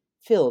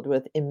filled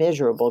with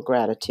immeasurable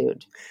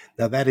gratitude.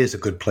 Now, that is a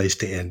good place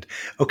to end.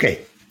 Okay.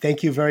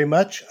 Thank you very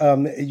much.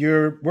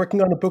 You're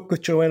working on a book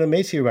with Joanna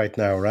Macy right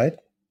now, right?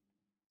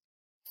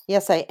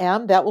 Yes, I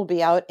am. That will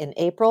be out in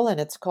April, and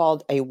it's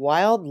called A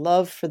Wild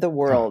Love for the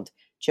World,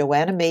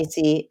 Joanna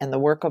Macy and the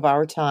Work of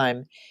Our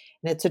Time.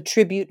 And it's a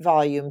tribute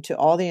volume to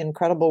all the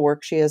incredible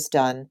work she has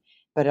done,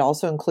 but it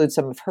also includes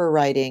some of her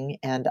writing,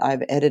 and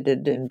I've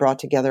edited and brought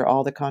together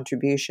all the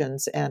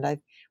contributions, and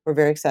we're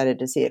very excited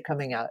to see it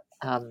coming out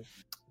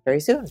very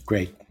soon.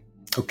 Great.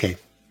 Okay.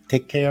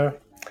 Take care,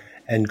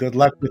 and good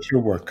luck with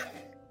your work.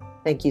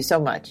 Thank you so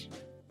much.